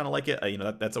 AP. I just kind of like it.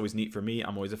 That's always neat for me.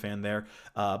 I'm always a fan there.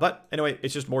 But anyway,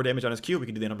 it's just more damage on his Q. We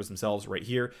can do the numbers themselves right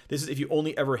here. This is if you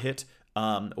only ever hit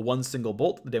one single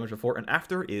bolt. The damage before and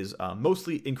after is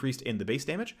mostly increased in the base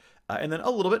damage. And then a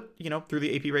little bit, through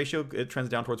the AP ratio, it trends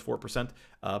down towards 4%,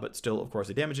 but still, of course,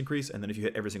 a damage increase. And then if you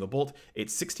hit every single bolt,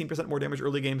 it's 16% more damage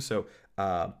early game. So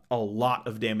a lot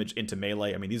of damage into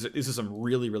melee. I mean, this is some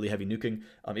really, really heavy nuking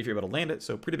if you're able to land it.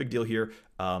 So pretty big deal here.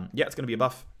 Yeah, it's going to be a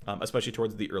buff, especially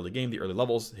towards the early game, the early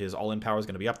levels. His all-in power is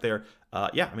going to be up there.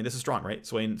 Yeah, I mean, this is strong, right?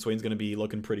 Swain's going to be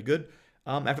looking pretty good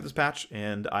after this patch,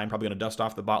 and I'm probably going to dust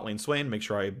off the bot lane Swain, make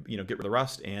sure I get rid of the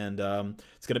rust, and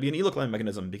it's going to be an elo climb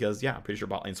mechanism because, yeah, I'm pretty sure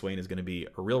bot lane Swain is going to be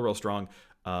real strong.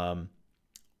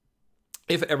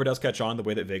 If it ever does catch on the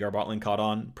way that Veigar bot lane caught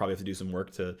on, probably have to do some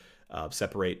work to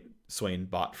separate Swain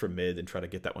bot from mid and try to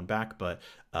get that one back, but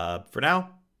for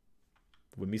now,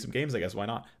 win me some games, I guess. Why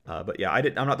not? But yeah,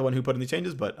 I'm not the one who put in these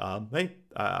changes, but hey,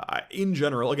 in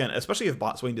general, again, especially if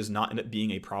bot Swain does not end up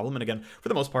being a problem, and again, for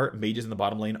the most part, mages in the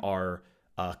bottom lane are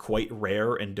quite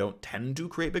rare and don't tend to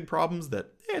create big problems, that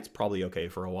it's probably okay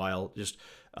for a while. Just,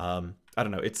 I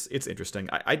don't know, it's interesting.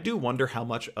 I do wonder how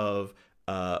much of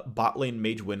bot lane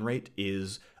mage win rate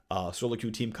is solo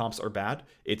queue team comps are bad.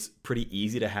 It's pretty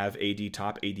easy to have AD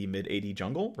top, AD mid, AD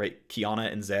jungle, right?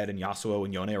 Kiana and Zed and Yasuo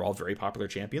and Yone are all very popular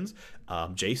champions.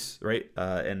 Jace, right?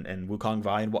 And Wukong,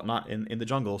 Vi and whatnot in the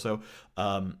jungle. So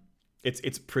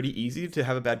it's pretty easy to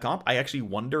have a bad comp. I actually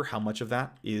wonder how much of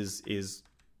that is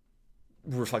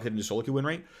reflected into solo queue win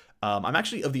rate. I'm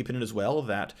actually of the opinion as well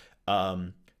that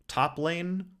top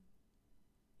lane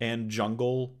and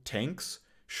jungle tanks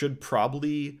should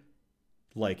probably,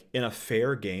 like, in a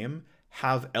fair game,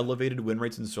 have elevated win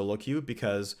rates in solo queue,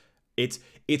 because it's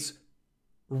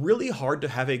really hard to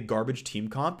have a garbage team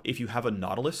comp if you have a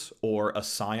Nautilus or a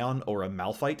Sion or a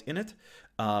Malphite in it,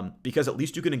 because at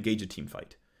least you can engage a team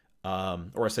fight.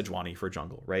 Or a Sejuani for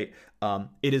jungle, right?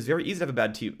 It is very easy to have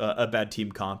a bad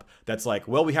team comp that's like,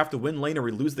 well, we have to win lane or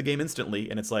we lose the game instantly,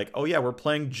 and it's like, oh yeah, we're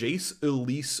playing Jace,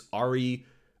 Elise, Ahri,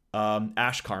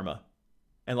 Ashe Karma,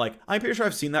 and like, I'm pretty sure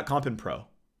I've seen that comp in pro.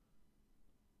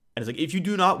 And it's like, if you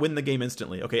do not win the game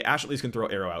instantly, okay, Ashe at least can throw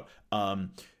arrow out,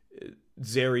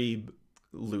 Zeri,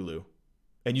 Lulu,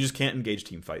 and you just can't engage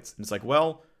team fights. And it's like,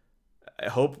 well,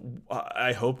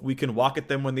 I hope we can walk at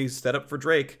them when they set up for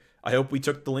Drake. I hope we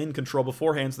took the lane control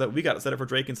beforehand so that we got set up for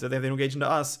Drake instead of they engage into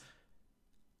us.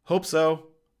 Hope so.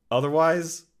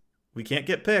 Otherwise, we can't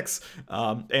get picks.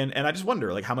 And I just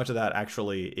wonder, like, how much of that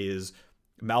actually is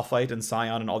Malphite and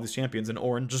Sion and all these champions and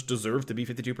Ornn just deserve to be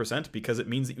 52% because it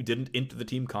means that you didn't enter the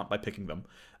team comp by picking them.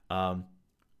 I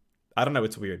don't know.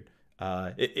 It's weird.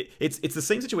 It's the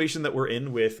same situation that we're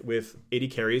in with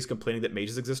AD carries complaining that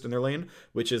mages exist in their lane,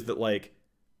 which is that, like,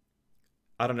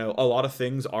 I don't know, a lot of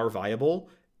things are viable,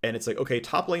 and it's like, okay,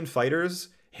 top lane fighters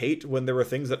hate when there are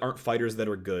things that aren't fighters that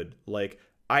are good. Like,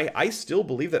 I still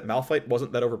believe that Malphite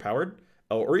wasn't that overpowered,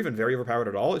 or even very overpowered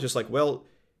at all. It's just like, well,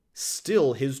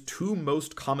 still, his two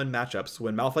most common matchups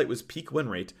when Malphite was peak win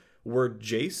rate were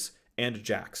Jace and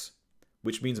Jax,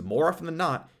 which means more often than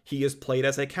not, he is played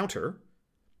as a counter.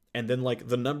 And then, like,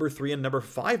 the number 3 and number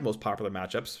 5 most popular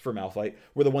matchups for Malphite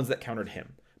were the ones that countered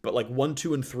him. But, like, 1,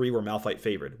 2, and 3 were Malphite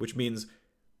favored, which means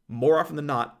more often than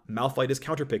not, Malphite is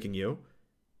counterpicking you.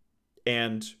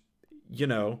 And, you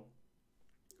know,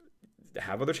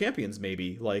 have other champions,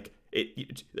 maybe. Like,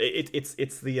 it's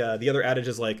the other adage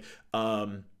is, like,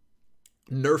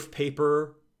 nerf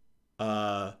paper,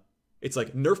 it's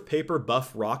like, nerf paper,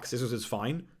 buff, rock, scissors is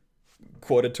fine,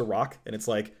 quoted to Rock. And it's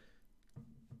like,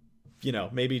 you know,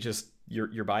 maybe just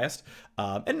you're biased.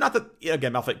 And not that,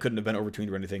 again, Malphite couldn't have been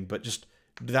overtuned or anything, but just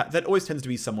that always tends to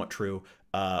be somewhat true,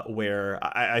 where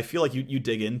I feel like you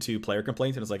dig into player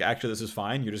complaints and it's like, actually, this is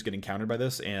fine. You're just getting countered by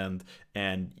this. And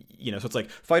you know, so it's like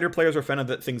fighter players are offended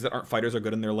that things that aren't fighters are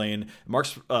good in their lane.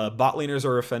 Bot laners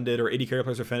are offended, or AD carry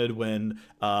players are offended when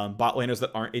bot laners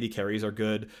that aren't AD carries are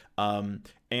good.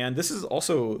 And this is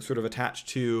also sort of attached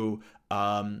to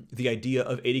the idea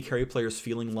of AD carry players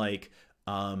feeling like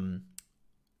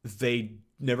they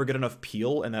never get enough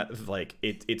peel, and that, like,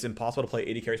 it's impossible to play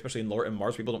AD carry, especially in Lore and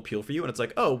Mars. People don't peel for you, and it's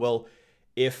like, oh, well,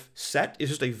 if Set is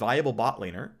just a viable bot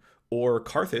laner, or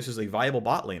Karthus is a viable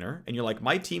bot laner, and you're like,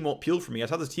 my team won't peel for me, I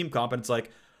saw this team comp, and it's like,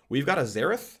 we've got a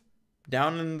Xerath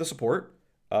down in the support,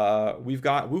 we've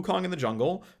got Wukong in the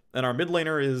jungle, and our mid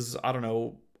laner is, I don't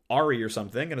know, Ahri or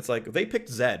something, and it's like, they picked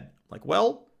Zed. Like,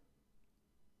 well,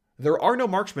 There are no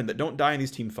marksmen that don't die in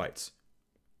these team fights.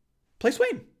 Play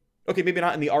Swain. Okay, maybe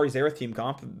not in the Ari Zareth team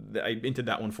comp. I hinted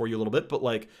that one for you a little bit, but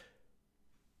like,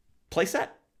 play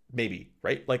Set, maybe,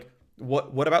 right? Like,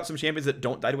 what about some champions that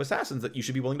don't die to assassins that you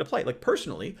should be willing to play? Like,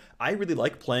 personally, I really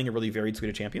like playing a really varied suite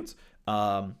of champions.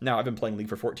 Now, I've been playing League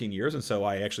for 14 years, and so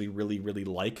I actually really, really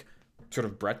like sort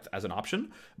of breadth as an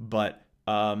option. But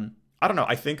I don't know.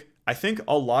 I think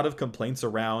a lot of complaints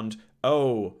around,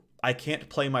 oh, I can't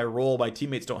play my role, my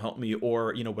teammates don't help me,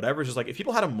 or, you know, whatever. It's just like, if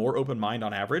people had a more open mind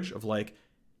on average of like,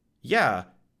 yeah,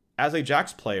 as a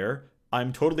Jax player,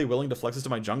 I'm totally willing to flex this to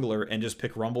my jungler and just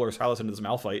pick Rumble or Sylas into this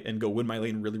Malphite and go win my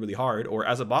lane really, really hard. Or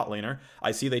as a bot laner,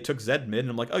 I see they took Zed mid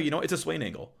and I'm like, oh, you know, it's a Swain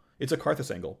angle. It's a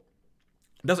Karthus angle.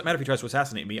 It doesn't matter if he tries to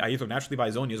assassinate me. I either naturally buy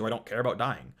Zonias or I don't care about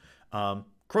dying.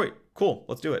 Croy, cool,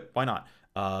 let's do it. Why not?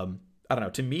 I don't know.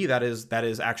 To me, that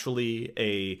is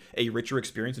actually a richer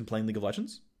experience in playing League of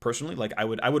Legends. Personally, like I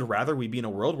would rather we be in a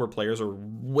world where players are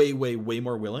way, way, way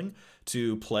more willing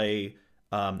to play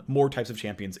more types of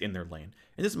champions in their lane.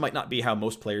 And this might not be how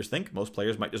most players think. Most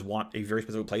players might just want a very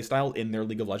specific play style in their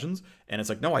League of Legends. And it's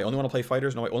like, no, I only want to play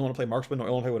fighters. No, I only want to play marksman. No, I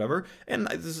only want to play whatever. And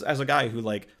this is as a guy who,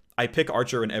 like, I pick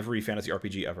Archer in every fantasy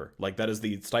RPG ever. Like, that is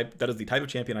the type of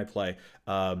champion I play.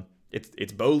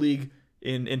 It's Bow League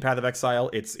in Path of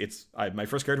Exile. My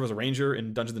first character was a Ranger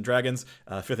in Dungeons and Dragons,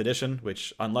 5th edition,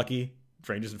 which unlucky.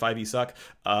 Rangers in 5e suck.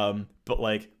 But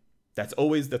like, that's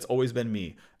always been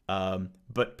me.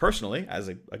 But personally, as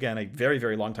a very,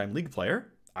 very long time League player,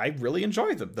 I really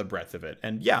enjoy the breadth of it.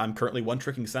 And yeah, I'm currently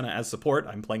one-tricking Senna as support.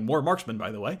 I'm playing more marksman,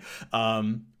 by the way.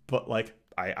 But like,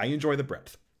 I enjoy the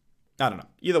breadth. I don't know.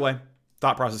 Either way,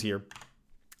 thought process here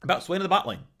about Swain in the bot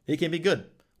lane. He can be good.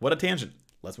 What a tangent.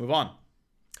 Let's move on.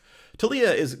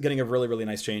 Taliyah is getting a really, really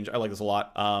nice change. I like this a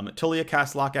lot. Taliyah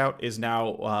cast Lockout is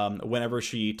now whenever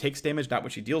she takes damage, not when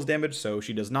she deals damage. So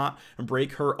she does not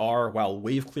break her R while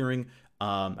wave clearing.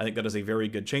 I think that is a very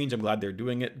good change. I'm glad they're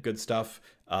doing it. Good stuff.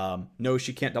 No,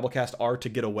 she can't double cast R to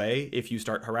get away if you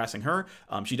start harassing her.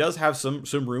 She does have some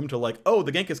room to like, oh,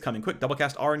 the gank is coming. Quick, double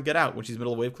cast R and get out when she's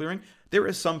middle of wave clearing. There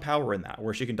is some power in that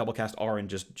where she can double cast R and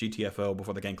just GTFO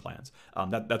before the gank lands.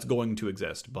 That's going to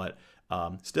exist, but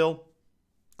still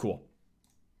cool.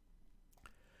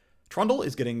 Trundle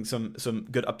is getting some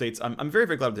good updates. I'm very,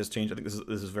 very glad with this change. I think this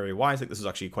is very wise. I think this is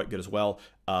actually quite good as well.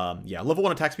 Yeah, level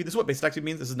 1 attack speed. This is what base attack speed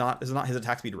means. This is not his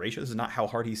attack speed ratio. This is not how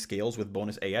hard he scales with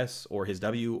bonus AS or his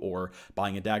W or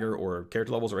buying a dagger or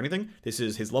character levels or anything. This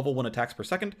is his level 1 attacks per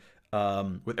second,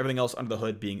 with everything else under the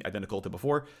hood being identical to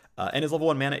before. And his level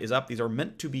 1 mana is up. These are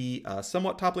meant to be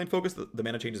somewhat top lane focused. The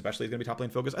mana change especially is going to be top lane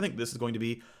focused. I think this is going to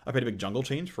be a pretty big jungle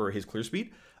change for his clear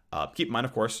speed. Keep in mind,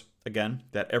 of course, again,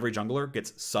 that every jungler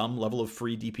gets some level of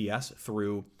free DPS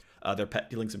through their pet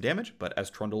dealing some damage, but as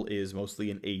Trundle is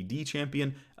mostly an AD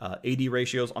champion, AD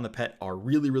ratios on the pet are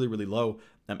really, really, really low.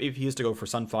 If he is to go for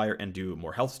Sunfire and do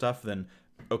more health stuff, then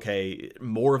okay,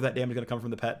 more of that damage is going to come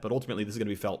from the pet, but ultimately this is going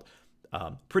to be felt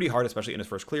pretty hard, especially in his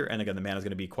first clear, and again, the mana is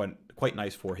going to be quite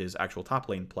nice for his actual top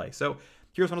lane play. So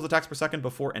here's Trundle's attacks per second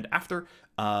before and after.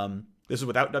 This is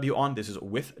without W on. This is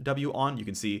with W on. You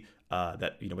can see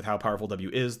that, you know, with how powerful W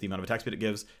is, the amount of attack speed it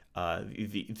gives,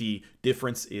 the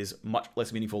difference is much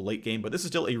less meaningful late game, but this is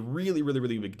still a really, really,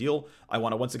 really big deal. I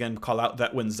want to once again call out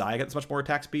that when Xayah gets much more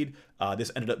attack speed,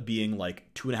 this ended up being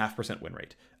like 2.5% win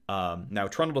rate. Now,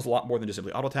 Trundle does a lot more than just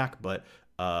simply auto attack, but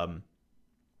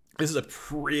this is a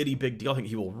pretty big deal. I think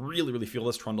he will really, really feel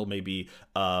this. Trundle may be,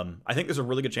 I think there's a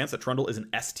really good chance that Trundle is an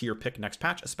S tier pick next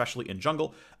patch, especially in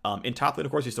jungle. In top lane,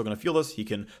 of course, he's still going to feel this. He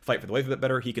can fight for the wave a bit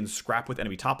better. He can scrap with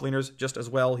enemy top laners just as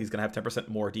well. He's going to have 10%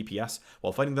 more DPS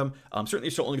while fighting them. Certainly,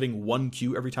 you're still only getting 1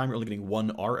 Q every time. You're only getting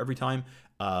 1 R every time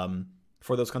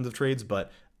for those kinds of trades,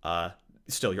 but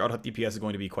still, your auto DPS is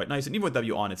going to be quite nice. And even with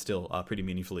W on, it's still pretty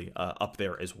meaningfully up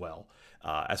there as well.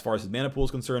 As far as his mana pool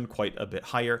is concerned, quite a bit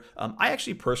higher. I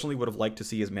actually personally would have liked to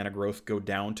see his mana growth go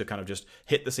down to kind of just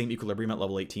hit the same equilibrium at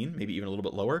level 18, maybe even a little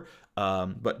bit lower.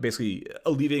 But basically,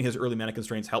 alleviating his early mana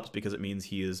constraints helps because it means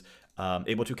he is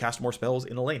able to cast more spells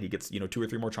in the lane. He gets, 2 or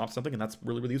 3 more chops or something, and that's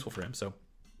really, really useful for him. So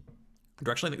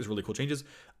directionally, I think there's really cool changes.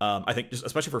 I think just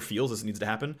especially for feels, this needs to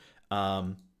happen.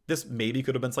 This maybe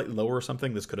could have been slightly lower or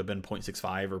something. This could have been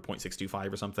 0.65 or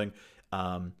 0.625 or something.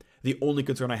 The only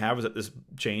concern I have is that this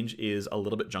change is a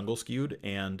little bit jungle skewed,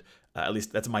 and at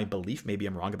least that's my belief. Maybe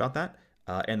I'm wrong about that.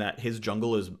 And that his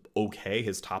jungle is okay.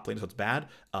 His top lane is what's bad.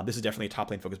 This is definitely a top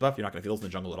lane focused buff. You're not going to feel this in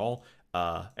the jungle at all.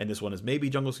 And this one is maybe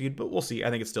jungle skewed, but we'll see. I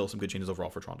think it's still some good changes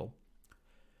overall for Trundle.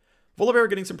 Volibear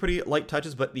getting some pretty light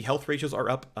touches, but the health ratios are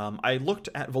up. I looked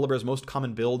at Volibear's most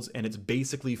common builds, and it's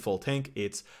basically full tank.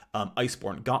 It's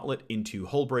Iceborne Gauntlet into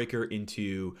Hullbreaker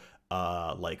into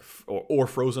or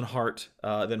Frozen Heart,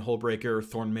 then Hullbreaker,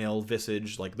 Thornmail,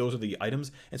 Visage, like those are the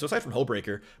items. And so aside from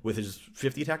Hullbreaker with his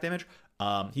 50 attack damage,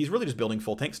 he's really just building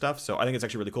full tank stuff. So I think it's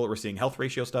actually really cool that we're seeing health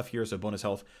ratio stuff here, so bonus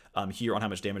health here on how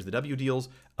much damage the W deals,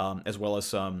 as well as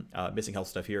some missing health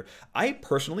stuff here. I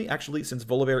personally, actually, since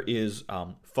Volibear is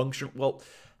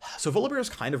so Volibear is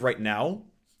kind of right now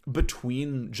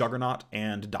between Juggernaut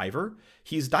and Diver.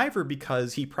 He's Diver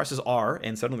because he presses R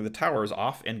and suddenly the tower is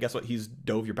off, and guess what? He's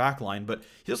dove your backline, but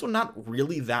he's also not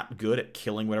really that good at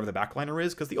killing whatever the backliner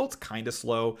is because the ult's kind of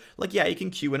slow. Like, yeah, he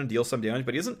can Q in and deal some damage,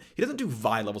 but he doesn't do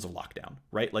Vi levels of lockdown,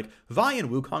 right? Like, Vi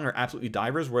and Wukong are absolutely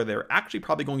Divers where they're actually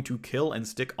probably going to kill and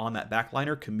stick on that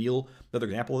backliner. Camille, another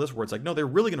example of this, where it's like, no, they're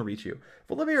really going to reach you.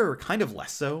 Volibear, kind of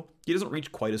less so. He doesn't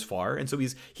reach quite as far, and so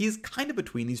he's kind of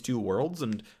between these two worlds,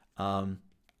 and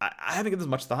I haven't given this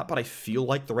much thought, but I feel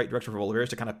like the right direction for Volibear is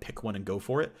to kind of pick one and go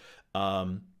for it.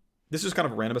 This is kind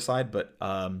of a random aside, but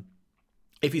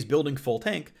if he's building full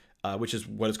tank, which is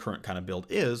what his current kind of build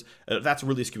is, that's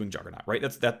really skewing Juggernaut, right?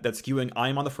 That's skewing,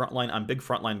 I'm on the front line, I'm big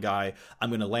frontline guy, I'm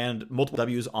going to land multiple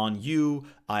W's on you,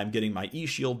 I'm getting my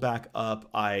E-shield back up,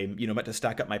 I'm, meant to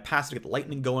stack up my pass to get the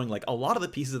lightning going. Like, a lot of the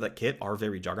pieces of that kit are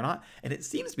very Juggernaut, and it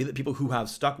seems to be that people who have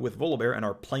stuck with Volibear and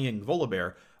are playing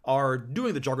Volibear are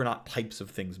doing the Juggernaut types of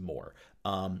things more.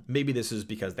 Maybe this is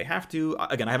because they have to.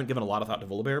 Again, I haven't given a lot of thought to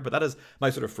Volibear, but that is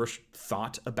my sort of first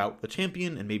thought about the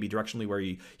champion and maybe directionally where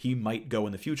he might go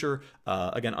in the future.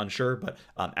 Again, unsure, but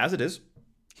as it is,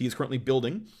 he is currently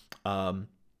building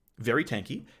very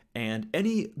tanky, and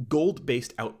any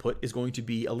gold-based output is going to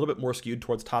be a little bit more skewed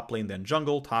towards top lane than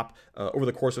jungle. Top, over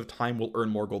the course of time, will earn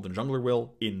more gold than jungler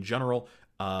will in general.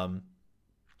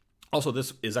 Also,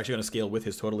 this is actually going to scale with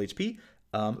his total HP.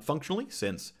 Functionally,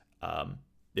 since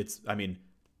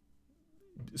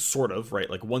sort of, right?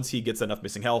 Like, once he gets enough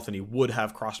missing health and he would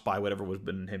have crossed by whatever would have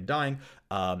been him dying,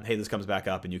 hey, this comes back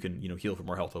up and you can, heal for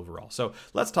more health overall. So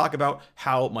let's talk about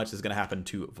how much is going to happen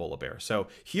to Volibear. So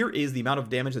here is the amount of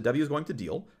damage that W is going to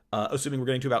deal, assuming we're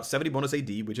getting to about 70 bonus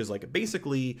AD, which is like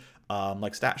basically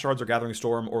like Stat Shards or Gathering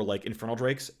Storm or like Infernal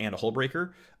Drakes and a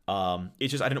Hullbreaker.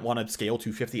 It's just I didn't want to scale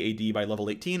to 50 AD by level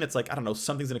 18. It's like, I don't know,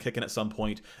 something's going to kick in at some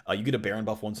point. You get a Baron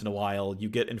buff once in a while. You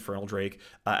get Infernal Drake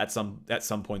at some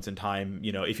points in time.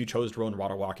 If you chose Drone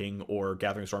Water Walking or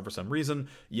Gathering Storm for some reason,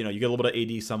 you get a little bit of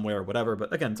AD somewhere or whatever.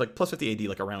 But again, it's like plus 50 AD,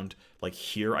 like around like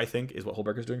here, I think, is what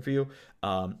Hullbreaker's doing for you.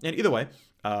 And either way,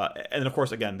 and then of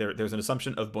course, again, there's an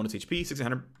assumption of bonus HP.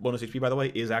 1600 bonus HP, by the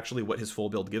way, is actually what his full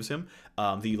build gives him.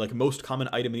 The like most common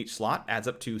item in each slot adds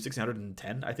up to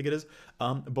 1610, I think it is,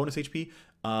 bonus HP.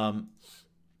 And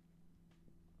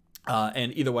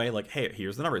either way, like, hey,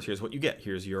 here's the numbers. Here's what you get.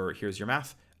 Here's your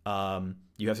math.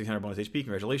 You have 600 bonus HP.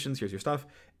 Congratulations. Here's your stuff.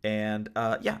 And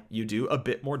yeah, you do a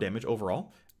bit more damage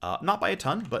overall. Not by a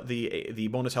ton, but the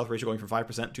bonus health ratio going from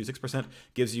 5% to 6%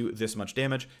 gives you this much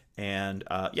damage. And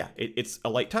yeah, it's a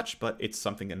light touch, but it's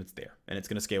something and it's there. And it's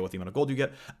going to scale with the amount of gold you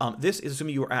get. This is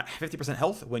assuming you are at 50%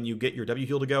 health when you get your W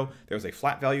heal to go. There's a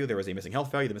flat value. There is a missing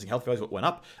health value. The missing health value is what went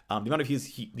up. The amount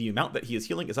that he is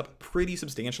healing is up pretty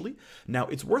substantially. Now,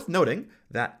 it's worth noting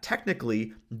that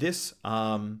technically this...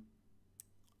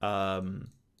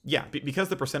 yeah, because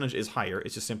the percentage is higher,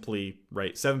 it's just simply,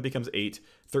 right, 7 becomes 8,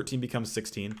 13 becomes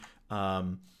 16.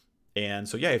 And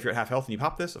so, yeah, if you're at half health and you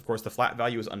pop this, of course, the flat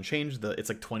value is unchanged. It's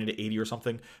like 20 to 80 or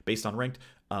something based on ranked.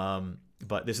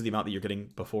 But this is the amount that you're getting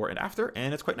before and after,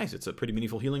 and it's quite nice. It's a pretty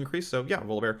meaningful healing increase. So, yeah,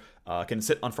 Volibear can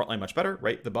sit on frontline much better,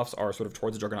 right? The buffs are sort of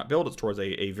towards the Juggernaut build. It's towards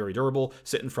a very durable,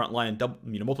 sit in frontline,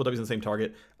 multiple W's on the same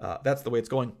target. That's the way it's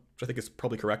going, which I think is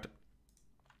probably correct.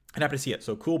 And happy to see it.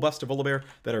 So cool buffs to Volibear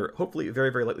that are hopefully very,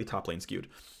 very lightly top lane skewed.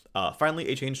 Finally,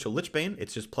 a change to Lichbane.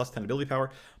 It's just plus 10 ability power.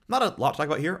 Not a lot to talk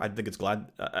about here. I think it's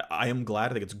I am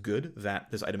glad. I think it's good that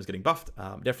this item is getting buffed.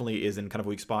 Definitely is in kind of a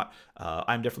weak spot.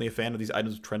 I'm definitely a fan of these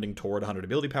items trending toward 100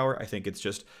 ability power. I think it's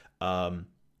just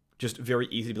very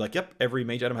easy to be like, yep, every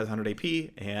mage item has 100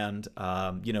 AP, and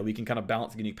we can kind of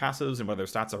balance the unique passives and what their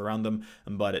stats are around them.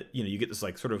 But you get this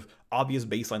like sort of obvious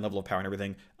baseline level of power and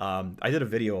everything. I did a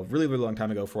video a really, really long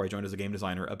time ago before I joined as a game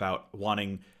designer about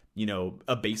wanting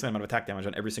a baseline amount of attack damage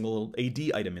on every single AD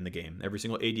item in the game, every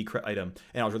single AD crit item.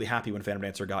 And I was really happy when Phantom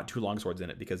Dancer got 2 longswords in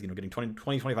it because, getting 20,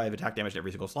 25 attack damage in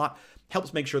every single slot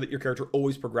helps make sure that your character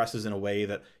always progresses in a way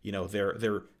that,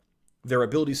 their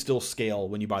abilities still scale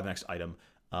when you buy the next item.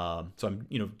 So I'm,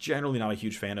 generally not a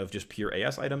huge fan of just pure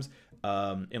AS items,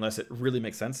 unless it really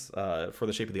makes sense, for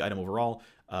the shape of the item overall.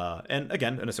 And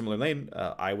again, in a similar lane,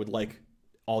 I would like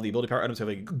all the ability power items to have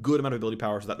a good amount of ability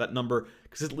power so that number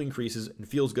consistently increases and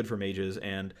feels good for mages.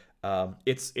 And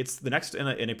it's the next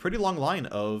in a pretty long line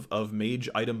of mage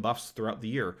item buffs throughout the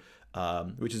year,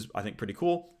 which is, I think, pretty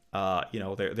cool. You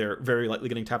know, they're very likely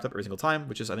getting tapped up every single time,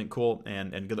 which is, I think, cool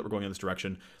and good that we're going in this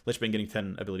direction. Lich Bane getting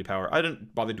 10 ability power. I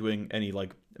didn't bother doing any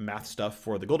like math stuff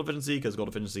for the gold efficiency because gold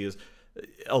efficiency is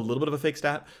a little bit of a fake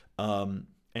stat. And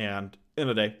in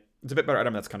the day, it's a bit better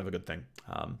item. That's kind of a good thing.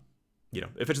 You know,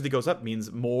 efficiency goes up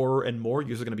means more and more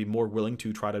users are going to be more willing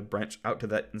to try to branch out to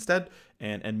that instead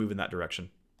and move in that direction.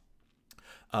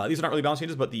 These are not really balance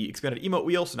changes, but the expanded emote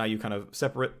wheel. So now you kind of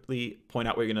separately point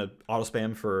out where you're going to auto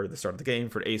spam for the start of the game,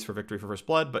 for ace, for victory, for first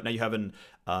blood. But now you have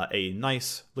a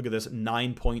nice, look at this,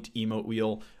 9-point emote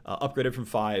wheel, upgraded from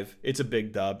 5. It's a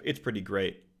big dub. It's pretty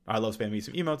great. I love spamming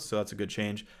some emotes, so that's a good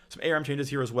change. Some ARM changes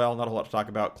here as well. Not a whole lot to talk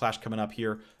about. Clash coming up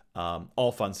here.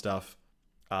 All fun stuff.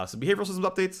 Some behavioral systems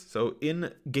updates. So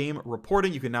in-game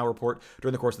reporting, you can now report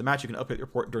during the course of the match. You can update the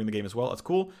report during the game as well. That's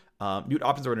cool. Mute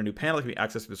options are in a new panel that can be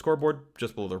accessed through the scoreboard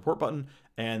just below the report button.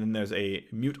 And then there's a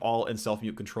mute all and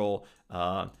self-mute control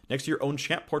next to your own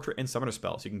champ portrait and summoner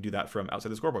spell. So you can do that from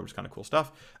outside the scoreboard, which is kind of cool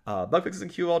stuff. Bug fixes and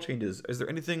QL changes. Is there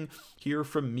anything here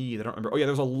from me that I don't remember? Oh yeah,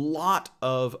 there's a lot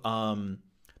of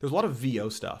VO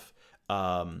stuff.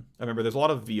 I remember there's a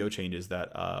lot of VO changes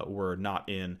that were not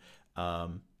in.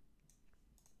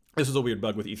 This is a weird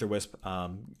bug with Aetherwisp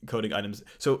coding items.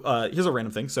 So here's a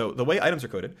random thing. So the way items are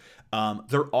coded,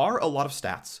 there are a lot of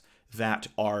stats that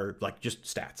are like just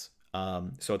stats.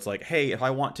 So it's like, hey, if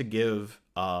I want to give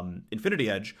Infinity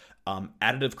Edge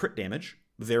additive crit damage,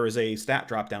 there is a stat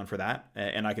drop down for that,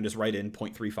 and I can just write in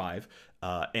 0.35,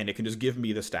 and it can just give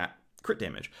me the stat crit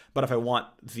damage. But if I want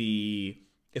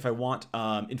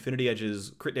Infinity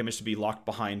Edge's crit damage to be locked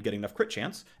behind getting enough crit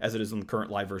chance, as it is in the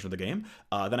current live version of the game,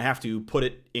 then I have to put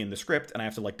it in the script, and I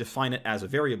have to like define it as a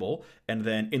variable, and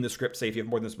then in the script say if you have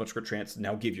more than this much crit chance,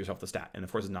 now give yourself the stat. And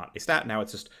of course it's not a stat, now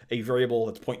it's just a variable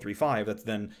that's 0.35 that's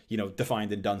then, you know,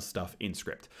 defined and done stuff in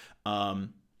script.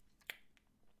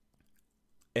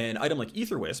 An item like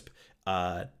Aetherwisp,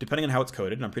 depending on how it's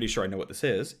coded, and I'm pretty sure I know what this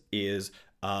is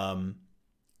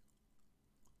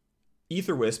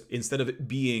Aetherwisp, instead of it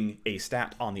being a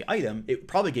stat on the item, it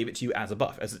probably gave it to you as a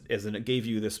buff, as in it gave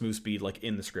you the smooth speed like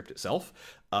in the script itself.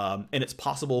 And it's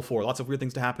possible for lots of weird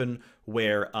things to happen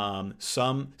where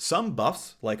some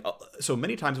buffs, like so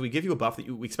many times we give you a buff that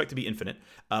we expect to be infinite.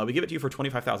 We give it to you for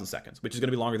 25,000 seconds, which is going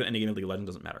to be longer than any game of League of Legends,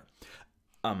 doesn't matter.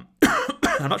 I'm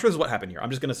not sure this is what happened here. I'm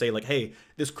just going to say like, hey,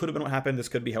 this could have been what happened. This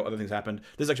could be how other things happened.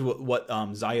 This is actually what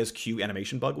Zaya's Q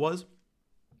animation bug was.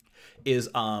 Is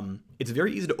it's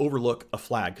very easy to overlook a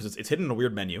flag because it's hidden in a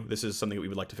weird menu. This is something that we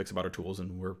would like to fix about our tools,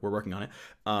 and we're working on it.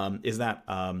 Is that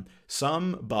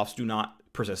some buffs do not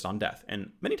persist on death,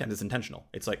 and many times it's intentional.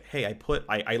 It's like, hey,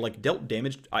 I like dealt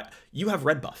damage. You have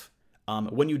red buff.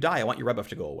 When you die, I want your red buff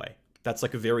to go away. That's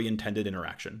like a very intended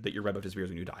interaction, that your red buff disappears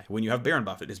when you die. When you have Baron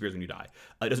buff, it disappears when you die.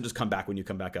 It doesn't just come back when you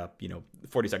come back up,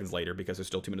 40 seconds later because there's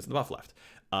still 2 minutes of the buff left.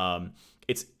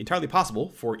 It's entirely possible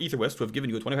for Aetherwisp to have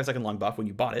given you a 25-second long buff when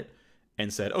you bought it,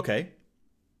 and said, okay,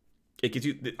 it gives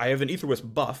you, I have an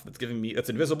Aetherwisp buff that's giving me, that's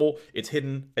invisible, it's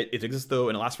hidden, it exists though,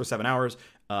 and it lasts for 7 hours,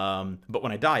 but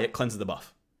when I die, it cleanses the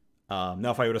buff. Now,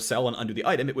 if I were to sell and undo the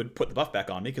item, it would put the buff back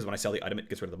on me, because when I sell the item, it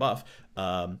gets rid of the buff.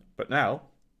 But now,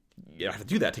 you have to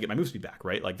do that to get my move speed back,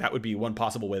 right? Like, that would be one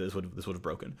possible way this would have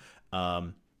broken.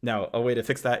 Now, a way to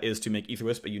fix that is to make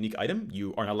Aetherwisp a unique item.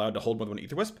 You are not allowed to hold more than one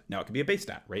Aetherwisp. Now, it can be a base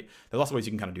stat, right? There's lots of ways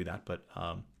you can kind of do that, but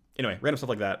anyway, random stuff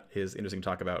like that is interesting to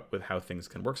talk about with how things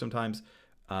can work sometimes.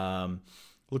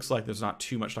 Looks like there's not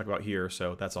too much to talk about here,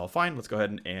 so that's all fine. Let's go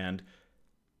ahead and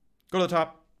go to the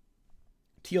top.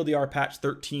 TLDR patch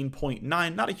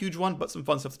 13.9, not a huge one, but some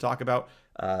fun stuff to talk about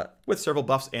with several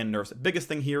buffs and nerfs. Biggest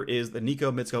thing here is the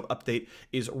Neeko midscope update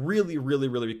is really, really,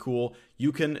 really cool.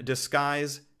 You can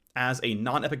disguise as a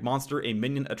non-epic monster, a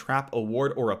minion, a trap, a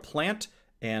ward, or a plant.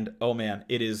 And oh man,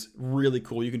 it is really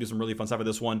cool. You can do some really fun stuff with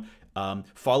this one.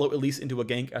 Follow Elise into a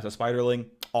gank as a spiderling,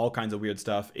 all kinds of weird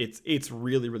stuff. It's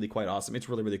really, really quite awesome. It's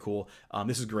really, really cool.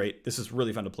 This is great. This is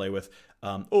really fun to play with.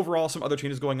 Overall, some other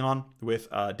changes going on with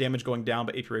damage going down,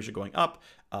 but AP ratio going up.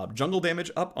 Jungle damage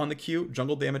up on the Q,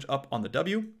 jungle damage up on the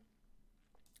W.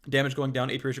 Damage going down,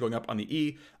 AP ratio going up on the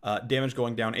E. Damage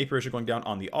going down, AP ratio going down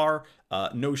on the R.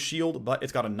 No shield, but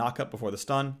it's got a knock up before the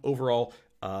stun. Overall,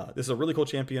 this is a really cool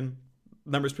champion.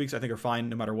 Numbers tweaks I think are fine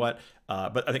no matter what,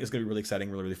 but I think it's gonna be really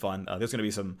exciting, really fun. There's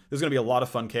gonna be a lot of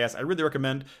fun chaos. I really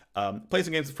recommend play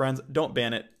some games with friends. Don't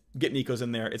ban it. Get Neekos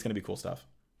in there. It's gonna be cool stuff.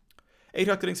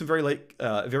 Aatrox getting some very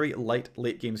light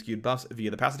late game skewed buffs via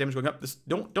the passive damage going up. This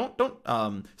don't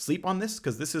sleep on this,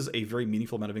 because this is a very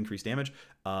meaningful amount of increased damage.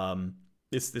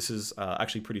 This is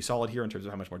actually pretty solid here in terms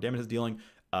of how much more damage it's dealing.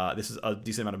 This is a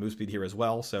decent amount of move speed here as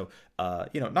well. So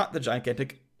not the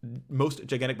gigantic most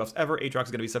gigantic buffs ever. Aatrox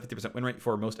is going to be 50% win rate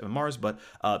for most MMRs, but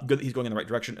good that he's going in the right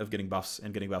direction of getting buffs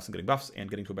and getting buffs and getting buffs and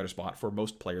getting to a better spot for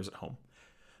most players at home.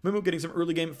 Amumu getting some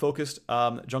early game focused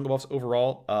jungle buffs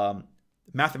overall.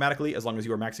 Mathematically, as long as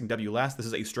you are maxing W last, this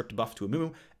is a strict buff to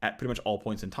Amumu at pretty much all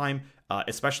points in time,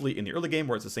 especially in the early game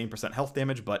where it's the same % health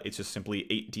damage, but it's just simply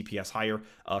 8 DPS higher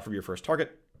from your first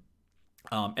target.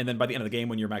 And then by the end of the game,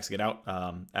 when you're maxing it out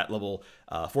at level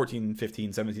 14,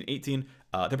 15, 17, 18,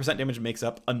 the % damage makes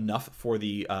up enough for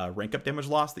the rank up damage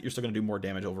loss that you're still going to do more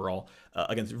damage overall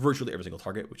against virtually every single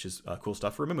target, which is cool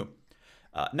stuff for Amumu.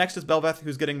 Next is Bel'Veth,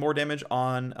 who's getting more damage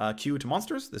on Q to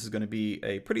monsters. This is going to be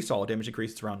a pretty solid damage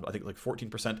increase. It's around, I think, like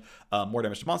 14% more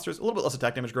damage to monsters. A little bit less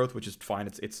attack damage growth, which is fine.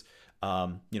 It's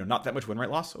you know, not that much win rate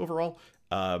loss overall.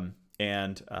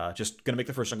 And just going to make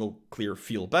the first jungle clear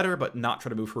feel better, but not try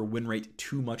to move her win rate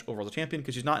too much overall as a champion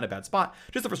because she's not in a bad spot.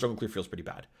 Just the first jungle clear feels pretty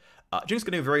bad. Jinx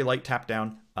going to be a very light tap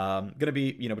down. Going to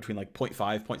be, you know, between like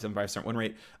 0.5, 0.75% win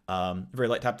rate. Very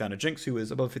light tap down to Jinx, who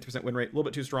is above 50% win rate, a little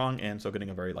bit too strong, and so getting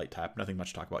a very light tap. Nothing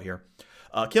much to talk about here.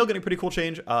 Kayle getting a pretty cool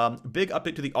change. Big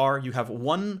update to the R. You have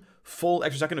 1 full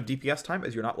extra second of DPS time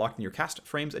as you're not locked in your cast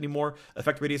frames anymore.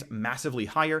 Effect radius massively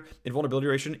higher. Invulnerability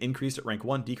duration increased at rank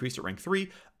 1, decreased at rank 3.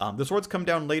 The swords come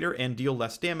down later and deal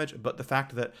less damage, but the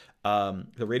fact that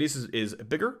the radius is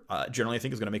bigger, generally I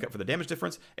think is going to make up for the damage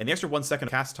difference. And the extra 1 second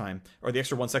of cast time, or the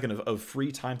extra 1 second of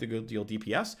free time to go deal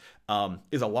DPS,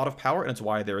 is a lot of power, and it's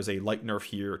why there is a light nerf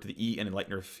here to the E and a light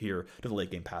nerf here to the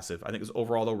late game passive. I think this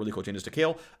overall, though, really cool changes to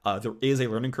Kayle. There is a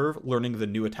learning curve, learning the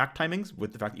new attack timings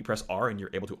with the fact that you press R and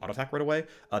you're able to auto attack right away.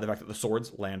 The fact that the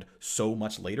swords land so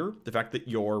much later. The fact that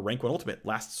your rank 1 ultimate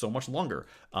lasts so much longer.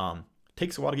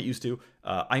 Takes a while to get used to.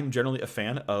 I'm generally a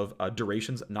fan of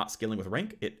durations not scaling with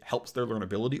rank. It helps their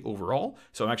learnability overall.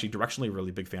 So I'm actually directionally a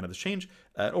really big fan of this change.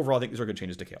 Overall, I think these are good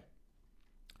changes to Kayle.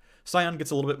 Sion gets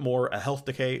a little bit more health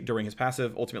decay during his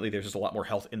passive. Ultimately, there's just a lot more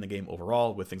health in the game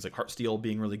overall, with things like Heartsteel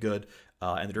being really good,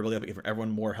 and the durability giving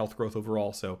everyone more health growth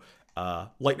overall. So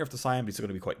light nerf to Sion, but he's still going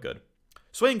to be quite good.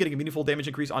 Swain getting a meaningful damage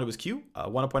increase onto his Q. I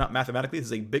want to point out mathematically, this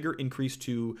is a bigger increase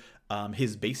to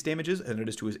his base damages than it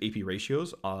is to his AP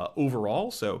ratios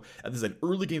overall. So this is an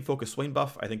early game focused Swain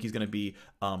buff. I think he's going to be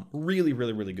really,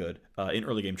 really, really good in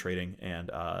early game trading,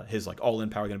 and his like all-in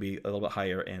power going to be a little bit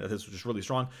higher, and this is just really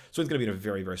strong. So he's going to be in a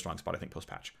very, very strong spot, I think,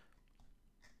 post-patch.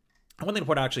 One thing to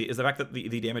point out, actually, is the fact that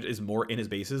the damage is more in his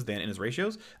bases than in his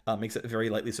ratios makes it very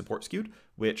lightly support skewed,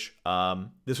 which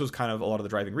this was kind of a lot of the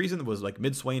driving reason, was like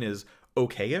mid Swain is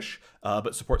okay-ish,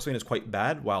 but support Swain is quite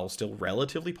bad while still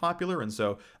relatively popular, and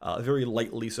so very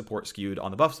lightly support skewed on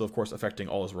the buff, so of course affecting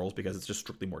all his rolls because it's just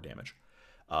strictly more damage.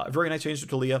 Very nice change to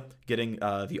Taliyah, getting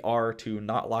the R to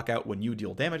not lock out when you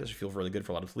deal damage. That should feel really good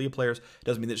for a lot of Taliyah players.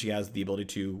 Doesn't mean that she has the ability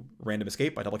to random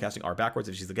escape by double casting R backwards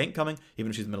if she's the gank coming, even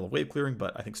if she's in the middle of wave clearing,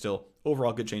 but I think still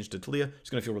overall good change to Taliyah. She's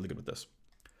going to feel really good with this.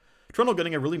 Trundle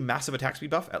getting a really massive attack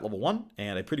speed buff at level 1,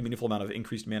 and a pretty meaningful amount of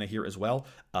increased mana here as well.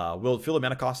 We'll feel the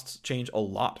mana costs change a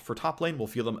lot for top lane. We'll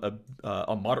feel them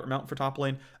a moderate amount for top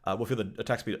lane. We'll feel the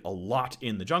attack speed a lot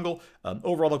in the jungle.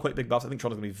 Overall, they're quite big buffs. I think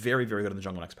Trundle's going to be very, very good in the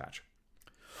jungle next patch.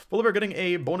 Volibear getting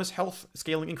a bonus health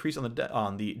scaling increase on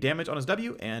the damage on his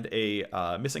W, and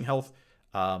a missing health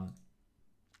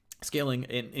scaling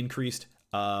increased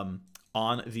on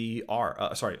the R.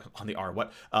 On the R.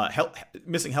 What?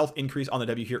 Missing health increase on the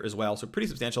W here as well. So pretty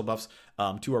substantial buffs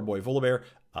to our boy Volibear.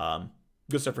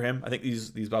 Good stuff for him. I think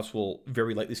these buffs will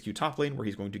very lightly skew top lane, where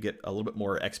he's going to get a little bit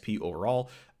more XP overall,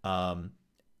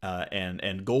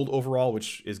 and gold overall,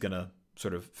 which is going to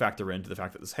sort of factor into the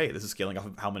fact that this is scaling off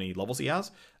of how many levels he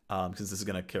has, since this is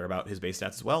going to care about his base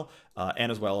stats as well,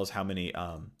 and as well as how many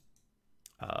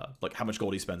like how much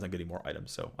gold he spends on getting more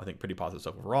items. So I think pretty positive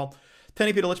stuff overall. 10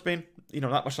 AP to Lichbane,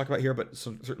 not much to talk about here, but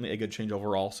certainly a good change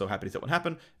overall. So happy to see that one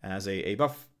happen as a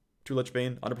buff to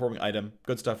Lichbane, underperforming item,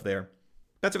 good stuff there.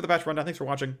 That's it for the patch rundown. Thanks for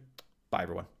watching. Bye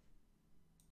everyone.